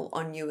really well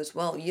on you as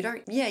well.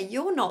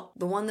 You're not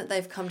the one that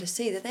they've come to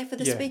see. They're there for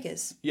the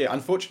speakers. Yeah,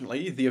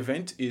 unfortunately, the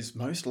event is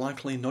most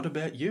likely not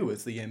about you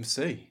as the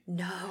MC.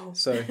 No.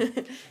 So,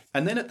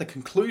 and then at the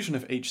conclusion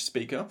of each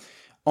speaker,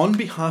 on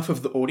behalf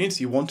of the audience,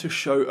 you want to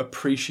show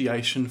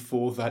appreciation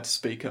for that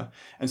speaker.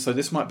 And so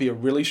this might be a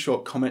really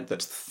short comment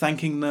that's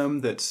thanking them,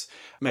 that's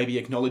maybe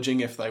acknowledging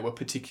if they were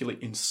particularly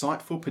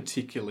insightful,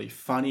 particularly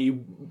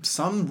funny,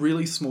 some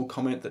really small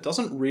comment that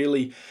doesn't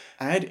really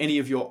add any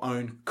of your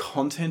own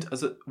content,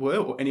 as it were,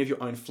 or any of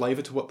your own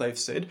flavour to what they've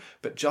said,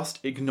 but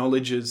just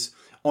acknowledges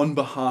on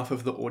behalf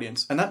of the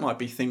audience. And that might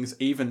be things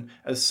even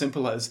as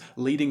simple as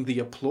leading the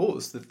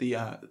applause that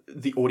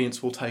the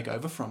audience will take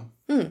over from.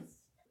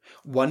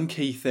 One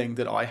key thing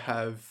that I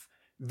have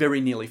very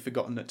nearly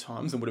forgotten at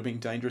times, and would have been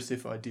dangerous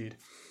if I did.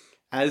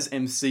 As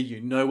MC, you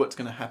know what's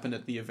going to happen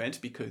at the event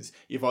because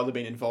you've either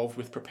been involved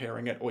with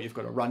preparing it or you've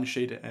got a run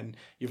sheet and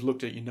you've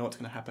looked at it, you know what's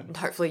going to happen. And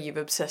hopefully you've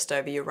obsessed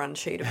over your run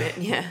sheet a bit,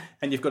 yeah.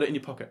 And you've got it in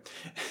your pocket.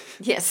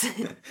 Yes,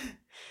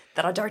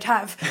 that I don't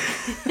have.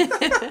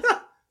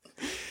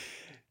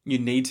 You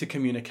need to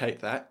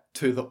communicate that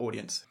to the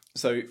audience.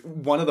 So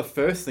one of the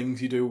first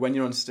things you do when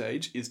you're on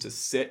stage is to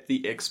set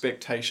the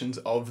expectations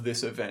of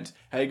this event.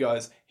 Hey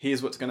guys,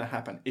 here's what's going to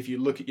happen. If you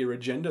look at your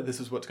agenda, this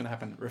is what's going to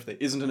happen. Or if there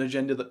isn't an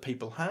agenda that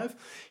people have,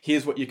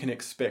 here's what you can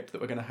expect.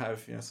 That we're going to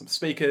have some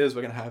speakers,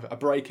 we're going to have a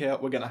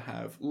breakout, we're going to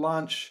have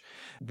lunch,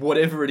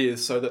 whatever it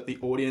is, so that the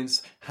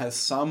audience has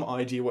some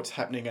idea what's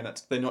happening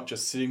and they're not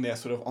just sitting there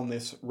sort of on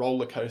this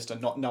roller coaster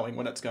not knowing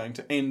when it's going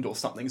to end or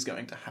something's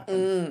going to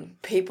happen.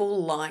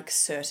 People like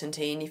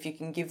certainty, and if you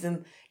can give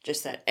them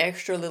just that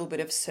extra little bit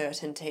of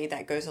certainty,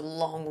 that goes a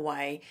long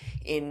way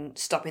in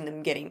stopping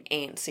them getting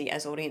antsy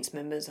as audience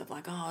members of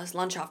like, oh, is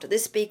lunch after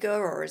this speaker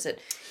or is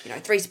it,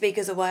 3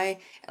 speakers away?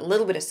 A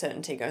little bit of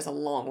certainty goes a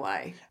long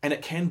way. And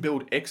it can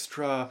build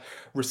extra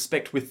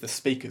respect with the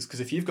speakers, because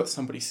if you've got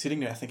somebody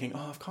sitting there thinking,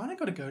 oh, I've kind of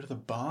got to go to the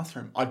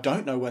bathroom, I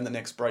don't know when the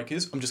next break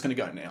is, I'm just going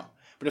to go now.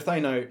 But if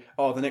they know,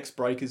 oh, the next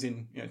break is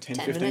in 10,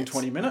 15, minutes.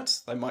 20 minutes,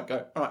 they might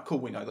go, all right, cool,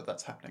 we know that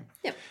that's happening.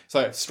 Yep.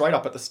 So straight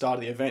up at the start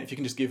of the event, if you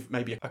can just give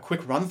maybe a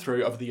quick run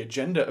through of the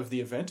agenda of the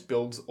event,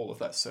 builds all of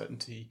that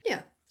certainty.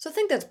 Yeah. So I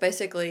think that's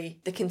basically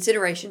the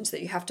considerations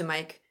that you have to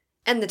make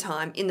and the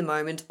time in the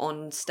moment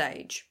on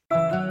stage.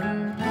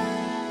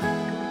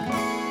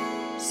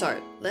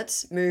 So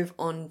let's move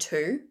on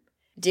to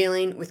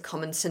dealing with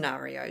common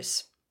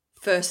scenarios.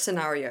 First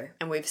scenario,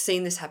 and we've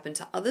seen this happen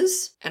to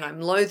others, and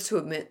I'm loath to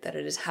admit that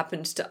it has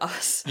happened to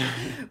us,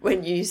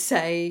 when you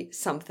say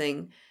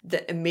something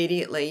that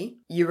immediately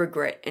you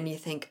regret and you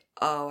think,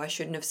 oh, I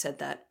shouldn't have said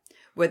that.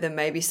 Whether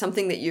maybe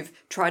something that you've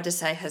tried to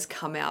say has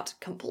come out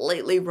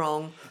completely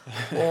wrong,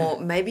 or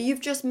maybe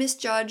you've just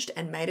misjudged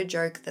and made a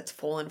joke that's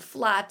fallen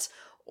flat,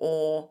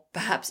 or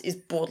perhaps is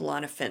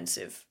borderline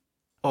offensive.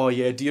 Oh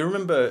yeah, do you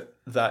remember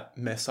that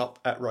mess up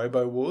at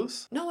Robo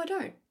Wars? No, I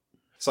don't.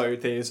 So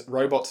there's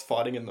robots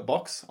fighting in the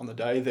box. On the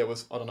day, there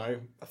was,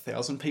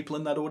 1,000 people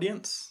in that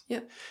audience.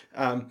 Yep.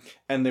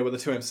 And there were the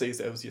two MCs.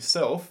 There was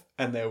yourself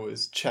and there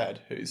was Chad,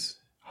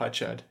 hi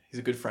Chad, he's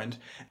a good friend.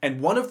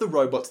 And one of the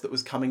robots that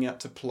was coming out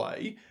to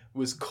play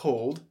was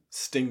called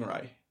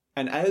Stingray.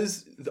 And I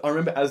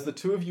remember as the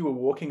two of you were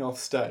walking off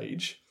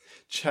stage,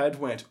 Chad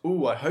went,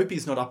 ooh, I hope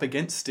he's not up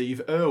against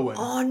Steve Irwin.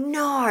 Oh,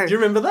 no. Do you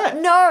remember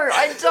that? No,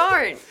 I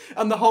don't.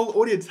 And the whole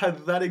audience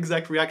had that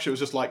exact reaction. It was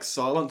just like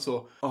silence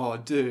or, oh,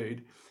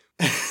 dude.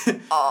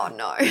 Oh,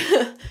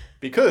 no.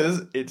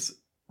 Because it's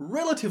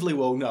relatively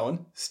well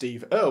known,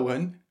 Steve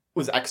Irwin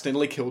was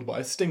accidentally killed by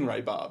a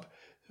stingray barb.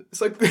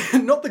 So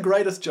not the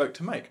greatest joke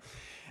to make.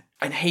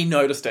 And he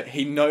noticed it.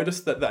 He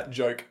noticed that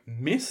joke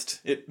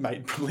missed. It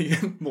made probably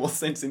more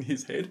sense in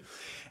his head.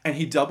 And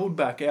he doubled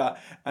back out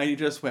and he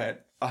just went,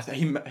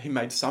 he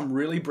made some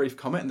really brief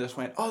comment and just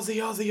went, Aussie,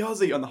 Aussie,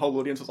 Aussie. And the whole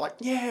audience was like,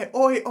 yeah,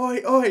 oi,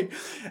 oi, oi.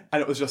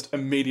 And it was just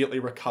immediately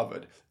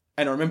recovered.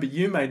 And I remember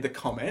you made the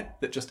comment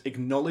that just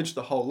acknowledged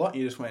the whole lot.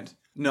 You just went,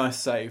 nice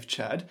save,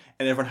 Chad.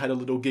 And everyone had a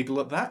little giggle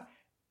at that.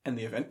 And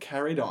the event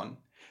carried on.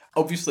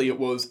 Obviously, it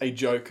was a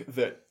joke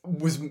that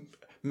was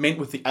meant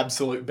with the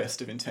absolute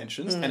best of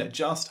intentions. And it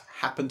just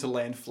happened to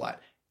land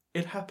flat.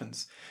 It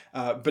happens.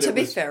 But to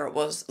be fair, it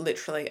was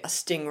literally a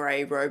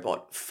stingray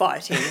robot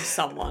fighting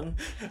someone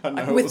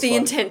know, with the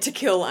intent to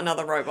kill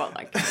another robot.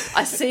 Like,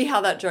 I see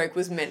how that joke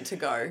was meant to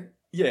go.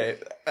 Yeah.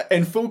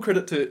 And full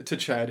credit to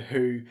Chad,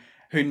 who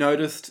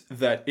noticed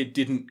that it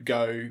didn't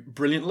go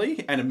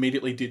brilliantly and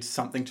immediately did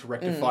something to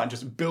rectify and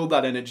just build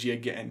that energy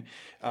again.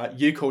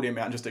 You called him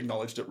out and just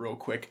acknowledged it real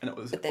quick, and it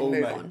was but then all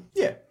move made. on.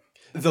 Yeah.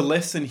 The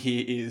lesson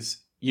here is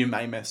you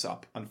may mess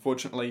up.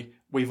 Unfortunately,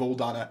 we've all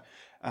done it.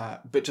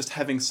 But just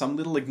having some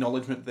little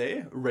acknowledgement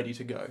there, ready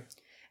to go.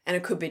 And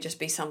it could just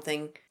be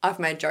something, I've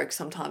made jokes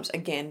sometimes,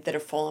 again, that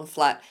have fallen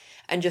flat,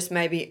 and just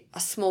maybe a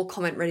small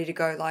comment ready to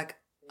go like,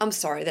 I'm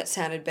sorry, that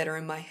sounded better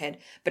in my head.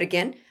 But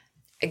again,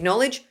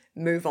 acknowledge,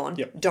 move on,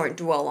 Don't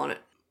dwell on it.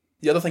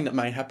 The other thing that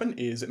may happen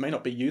is it may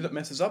not be you that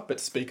messes up, but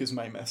speakers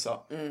may mess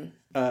up.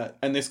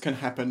 And this can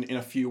happen in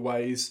a few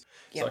ways.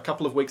 Yep. So a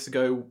couple of weeks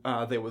ago,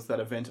 there was that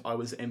event I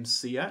was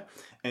MC at,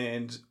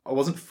 and I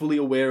wasn't fully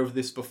aware of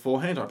this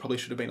beforehand. I probably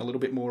should have been a little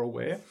bit more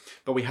aware.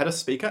 But we had a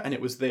speaker, and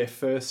it was their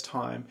first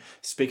time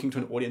speaking to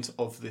an audience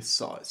of this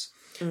size.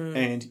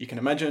 And you can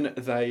imagine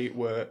they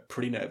were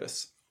pretty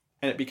nervous.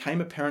 And it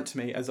became apparent to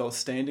me as I was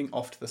standing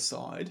off to the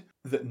side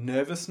that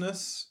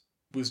nervousness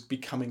was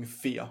becoming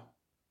fear.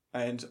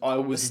 And I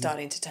was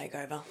starting to take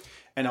over.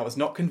 And I was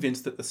not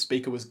convinced that the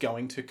speaker was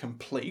going to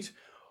complete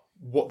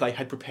what they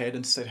had prepared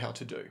and set out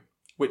to do,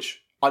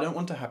 which I don't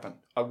want to happen.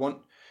 I want,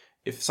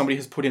 if somebody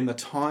has put in the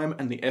time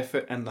and the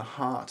effort and the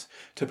heart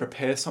to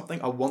prepare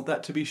something, I want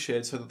that to be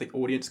shared so that the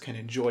audience can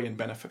enjoy and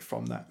benefit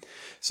from that.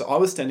 So I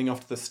was standing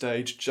off to the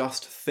stage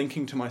just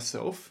thinking to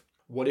myself,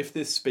 what if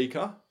this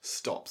speaker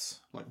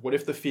stops? Like, what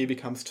if the fear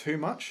becomes too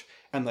much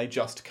and they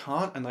just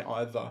can't, and they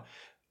either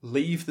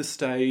leave the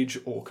stage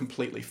or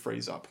completely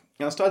freeze up?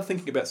 And I started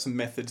thinking about some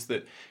methods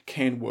that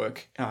can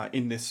work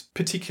in this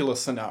particular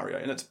scenario,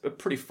 and it's a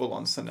pretty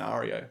full-on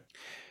scenario.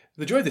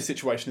 The joy of this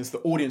situation is the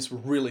audience were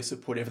really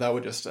supportive. They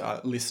were just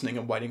listening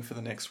and waiting for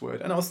the next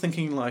word. And I was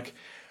thinking,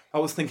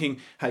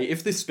 hey,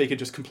 if this speaker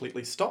just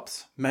completely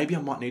stops, maybe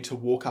I might need to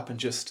walk up and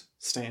just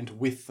stand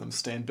with them,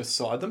 stand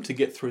beside them to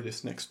get through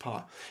this next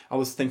part. I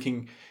was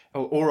thinking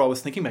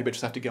maybe I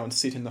just have to go and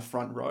sit in the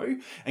front row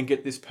and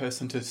get this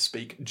person to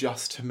speak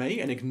just to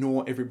me and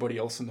ignore everybody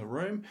else in the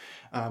room.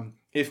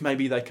 If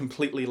maybe they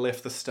completely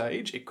left the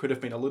stage, it could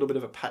have been a little bit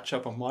of a patch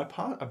up on my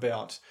part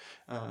about,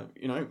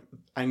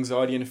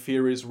 anxiety and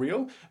fear is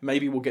real.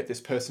 Maybe we'll get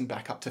this person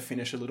back up to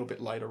finish a little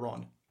bit later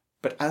on.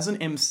 But as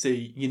an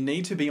MC, you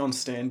need to be on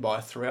standby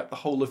throughout the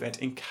whole event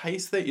in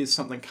case there is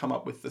something come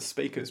up with the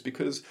speakers,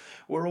 because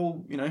we're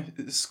all,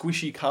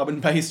 squishy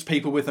carbon-based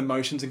people with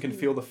emotions and can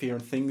feel the fear,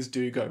 and things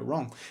do go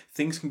wrong.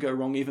 Things can go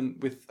wrong even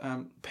with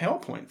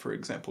PowerPoint, for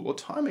example, or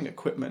timing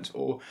equipment,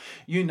 or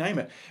you name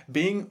it.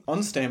 Being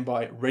on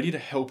standby, ready to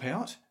help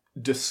out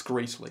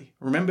discreetly.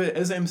 Remember,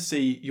 as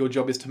MC, your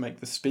job is to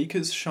make the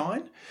speakers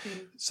shine.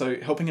 So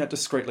helping out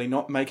discreetly,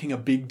 not making a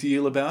big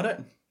deal about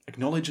it.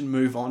 Acknowledge and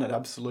move on at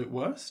absolute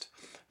worst,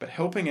 but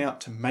helping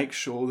out to make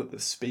sure that the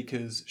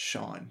speakers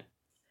shine.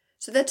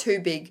 So they're two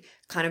big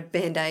kind of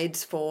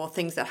band-aids for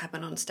things that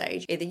happen on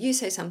stage. Either you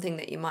say something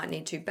that you might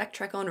need to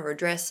backtrack on or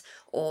address,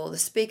 or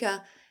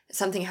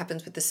something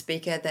happens with the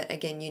speaker that,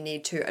 again, you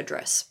need to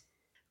address.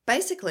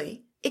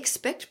 Basically,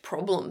 expect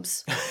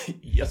problems.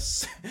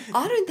 Yes.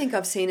 I don't think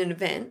I've seen an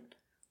event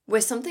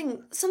where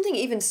something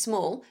even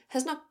small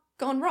has not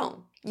gone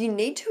wrong. You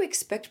need to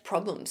expect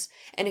problems.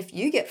 And if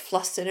you get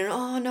flustered and,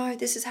 oh no,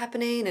 this is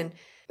happening, and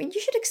I mean, you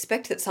should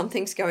expect that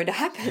something's going to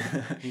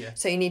happen. Yeah.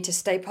 So you need to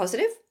stay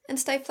positive and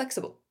stay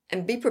flexible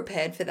and be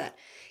prepared for that.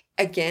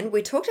 Again,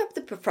 we talked up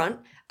the front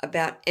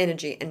about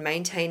energy and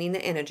maintaining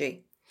the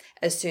energy.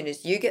 As soon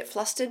as you get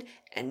flustered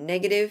and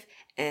negative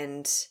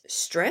and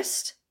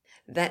stressed,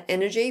 that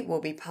energy will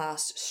be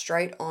passed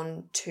straight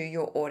on to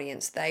your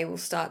audience. They will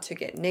start to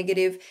get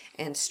negative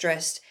and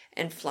stressed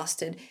and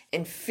flustered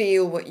and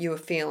feel what you are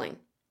feeling.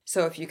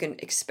 So if you can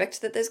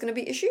expect that there's going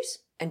to be issues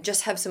and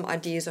just have some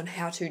ideas on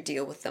how to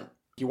deal with them.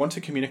 You want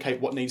to communicate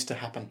what needs to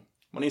happen.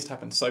 What needs to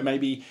happen. So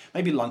maybe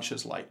lunch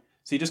is late.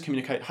 So you just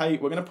communicate, hey,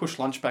 we're going to push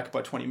lunch back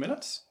by 20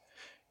 minutes.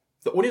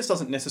 The audience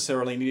doesn't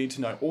necessarily need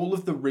to know all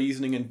of the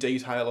reasoning and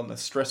detail and the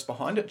stress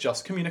behind it.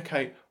 Just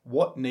communicate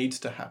what needs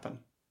to happen.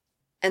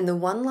 And the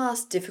one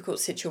last difficult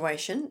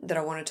situation that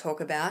I want to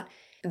talk about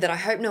that I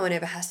hope no one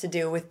ever has to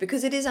deal with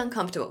because it is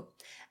uncomfortable.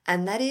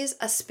 And that is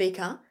a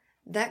speaker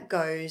that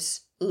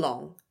goes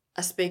long.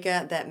 A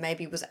speaker that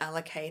maybe was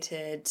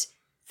allocated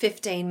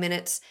 15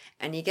 minutes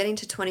and you're getting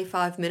to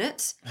 25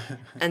 minutes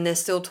and they're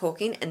still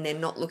talking and they're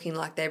not looking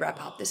like they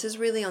wrap up. This is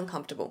really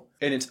uncomfortable.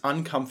 And it's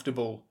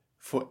uncomfortable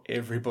for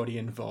everybody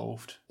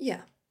involved.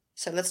 Yeah.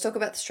 So let's talk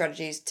about the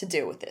strategies to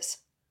deal with this.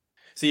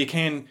 So you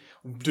can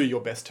do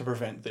your best to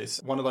prevent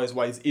this. One of those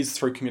ways is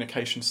through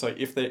communication. So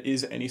if there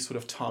is any sort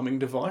of timing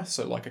device,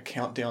 so like a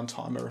countdown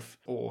timer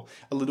or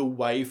a little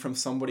wave from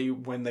somebody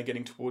when they're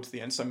getting towards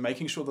the end. So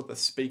making sure that the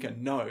speaker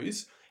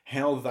knows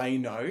how they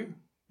know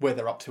where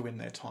they're up to in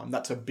their time.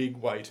 That's a big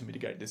way to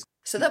mitigate this.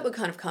 So that would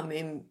kind of come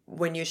in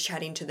when you're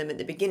chatting to them at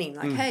the beginning.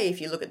 Like, hey, if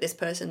you look at this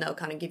person, they'll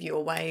kind of give you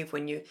a wave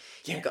when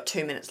you've got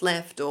 2 minutes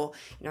left, or,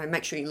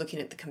 make sure you're looking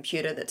at the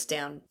computer that's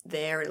down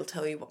there. It'll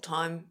tell you what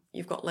time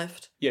you've got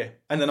left. Yeah.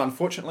 And then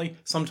unfortunately,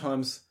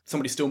 sometimes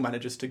somebody still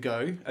manages to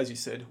go, as you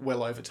said,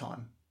 well over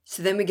time.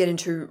 So then we get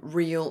into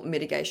real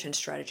mitigation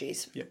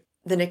strategies. Yeah.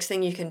 The next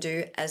thing you can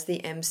do as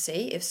the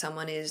MC, if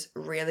someone is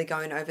really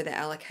going over their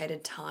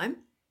allocated time,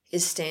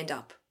 is stand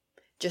up.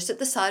 Just at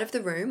the side of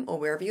the room or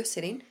wherever you're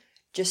sitting,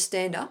 just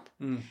stand up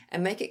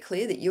and make it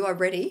clear that you are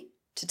ready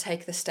to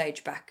take the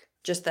stage back.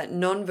 Just that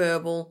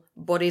non-verbal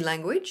body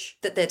language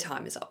that their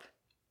time is up.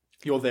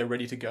 You're there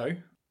ready to go.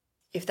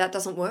 If that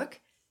doesn't work,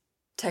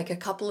 take a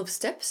couple of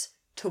steps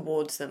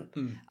towards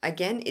them.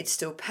 Again, it's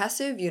still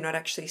passive. You're not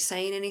actually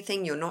saying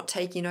anything. You're not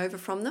taking over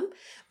from them,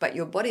 but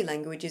your body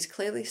language is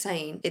clearly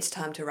saying it's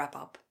time to wrap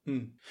up.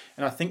 And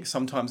I think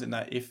sometimes in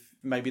that, if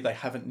maybe they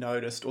haven't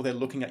noticed or they're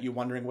looking at you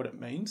wondering what it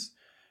means.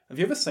 Have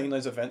you ever seen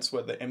those events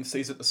where the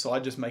MC's at the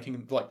side just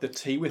making like the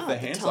T with their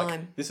hands? Time.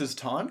 Like, this is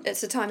time?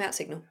 It's a timeout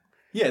signal.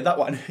 Yeah, that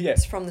one. Yeah.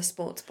 It's from the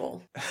sports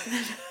ball.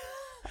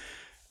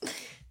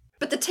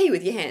 But the T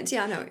with your hands,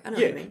 I know what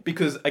you mean.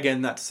 Because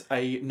again, that's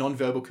a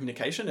non-verbal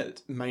communication.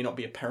 It may not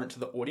be apparent to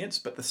the audience,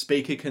 but the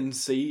speaker can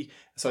see.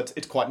 So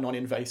it's quite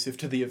non-invasive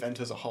to the event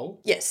as a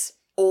whole. Yes.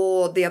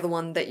 Or the other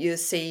one that you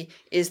see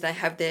is they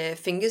have their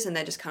fingers and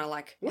they just kind of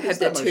like What have is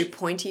their that two motion?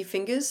 pointy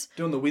fingers.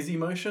 Doing the whizzy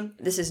motion.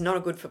 This is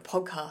not good for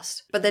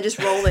podcast, but they just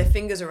roll their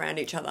fingers around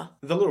each other.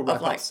 The little Of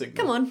wrap-up like,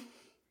 signal. come on.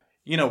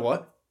 You know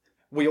what?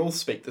 We all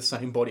speak the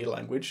same body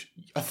language.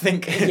 I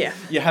think Yeah.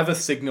 you have a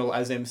signal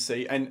as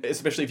MC, and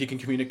especially if you can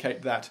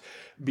communicate that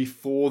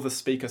before the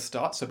speaker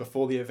starts, so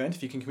before the event,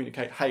 if you can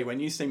communicate, hey,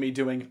 when you see me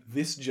doing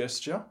this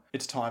gesture,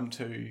 it's time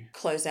to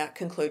Close out,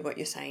 conclude what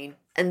you're saying.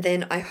 And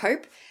then I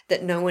hope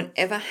that no one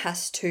ever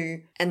has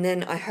to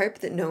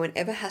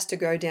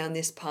go down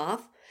this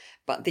path,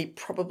 but the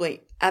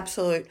probably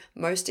absolute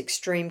most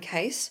extreme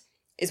case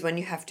is when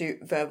you have to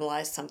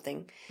verbalize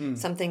something.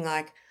 Something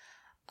like,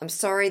 I'm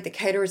sorry, the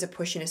caterers are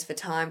pushing us for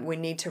time. We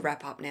need to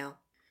wrap up now.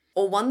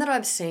 Or one that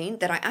I've seen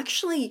that I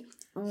actually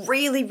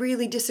really,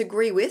 really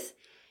disagree with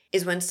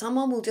is when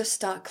someone will just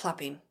start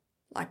clapping.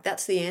 Like,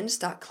 that's the end,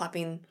 start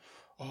clapping.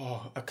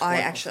 a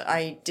clap.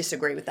 I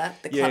disagree with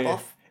that, the clap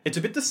off. It's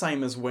a bit the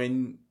same as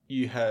when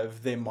you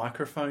have their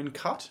microphone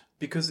cut,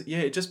 because,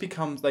 it just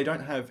becomes, they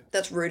don't have...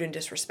 That's rude and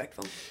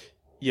disrespectful.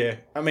 Yeah,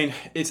 I mean,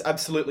 it's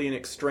absolutely an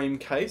extreme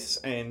case,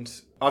 and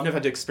I've never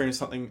had to experience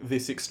something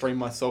this extreme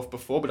myself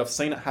before, but I've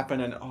seen it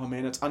happen, and oh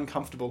man, it's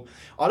uncomfortable.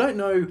 I don't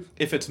know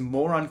if it's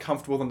more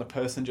uncomfortable than the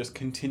person just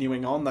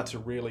continuing on. That's a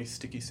really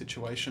sticky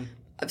situation.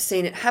 I've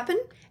seen it happen,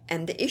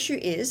 and the issue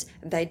is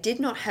they did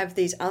not have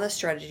these other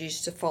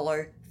strategies to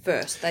follow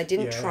first. They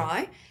didn't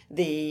try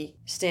the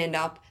stand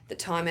up, the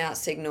timeout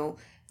signal,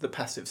 The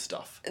passive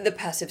stuff. the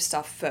passive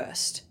stuff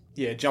first.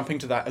 Yeah, jumping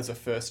to that as a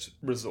first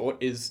resort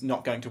is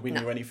not going to win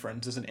you any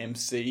friends as an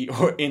MC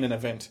or in an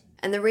event.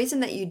 And the reason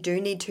that you do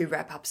need to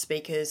wrap up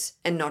speakers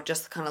and not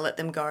just kind of let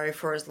them go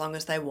for as long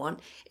as they want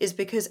is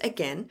because,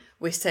 again,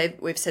 we've said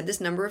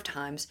this number of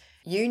times,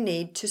 you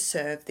need to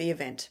serve the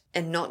event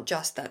and not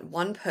just that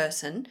one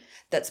person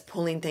that's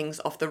pulling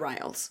things off the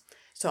rails.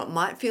 So it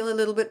might feel a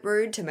little bit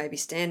rude to maybe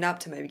stand up,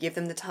 to maybe give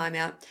them the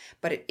timeout,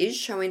 but it is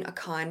showing a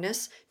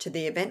kindness to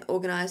the event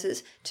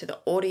organisers, to the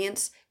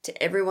audience,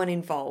 to everyone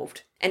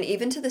involved, and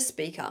even to the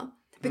speaker,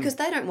 because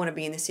they don't want to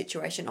be in this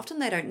situation. Often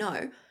they don't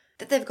know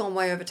that they've gone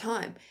way over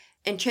time.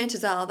 And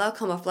chances are they'll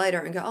come off later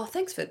and go, oh,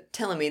 thanks for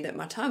telling me that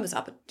my time was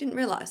up. I didn't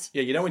realise.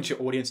 Yeah, you don't want your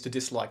audience to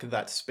dislike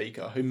that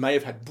speaker who may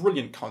have had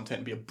brilliant content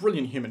and be a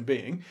brilliant human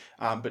being,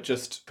 but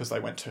just because they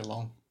went too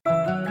long.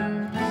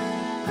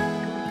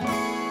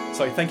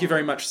 So thank you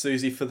very much,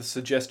 Susie, for the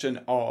suggestion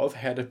of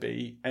how to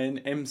be an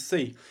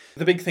MC.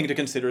 The big thing to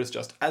consider is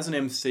just, as an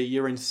MC,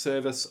 you're in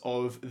service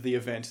of the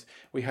event.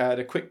 We had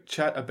a quick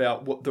chat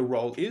about what the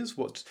role is,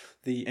 what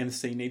the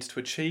MC needs to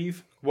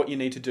achieve, what you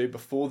need to do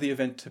before the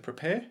event to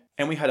prepare.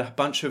 And we had a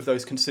bunch of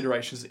those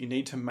considerations that you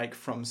need to make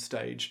from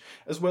stage,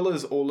 as well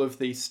as all of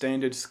the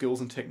standard skills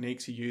and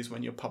techniques you use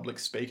when you're public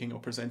speaking or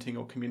presenting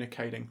or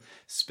communicating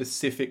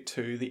specific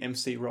to the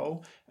MC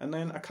role. And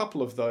then a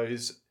couple of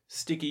those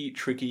sticky,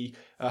 tricky,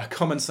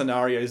 common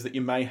scenarios that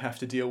you may have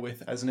to deal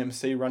with as an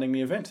MC running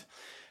the event.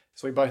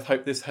 So we both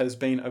hope this has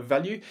been of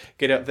value.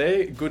 Get out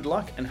there, good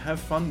luck, and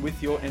have fun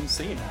with your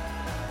MCing.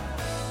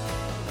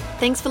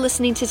 Thanks for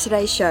listening to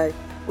today's show.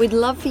 We'd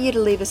love for you to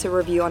leave us a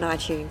review on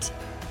iTunes.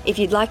 If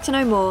you'd like to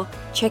know more,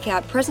 check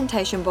out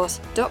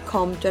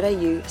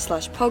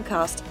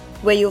presentationboss.com.au/podcast,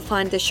 where you'll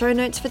find the show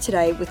notes for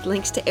today with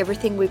links to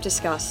everything we've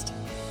discussed.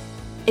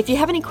 If you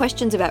have any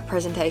questions about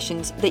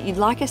presentations that you'd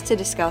like us to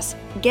discuss,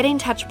 get in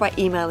touch by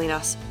emailing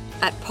us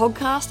at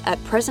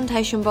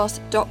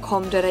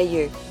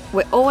podcast@presentationboss.com.au.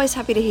 We're always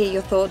happy to hear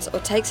your thoughts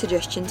or take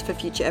suggestions for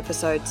future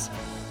episodes.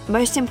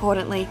 Most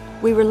importantly,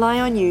 we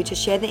rely on you to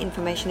share the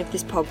information of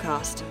this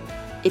podcast.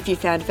 If you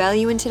found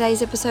value in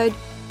today's episode,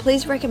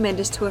 please recommend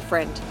us to a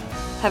friend.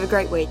 Have a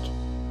great week.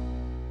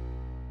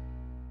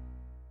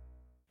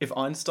 If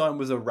Einstein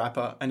was a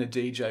rapper and a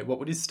DJ, what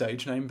would his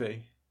stage name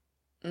be?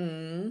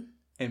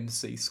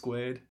 MC squared.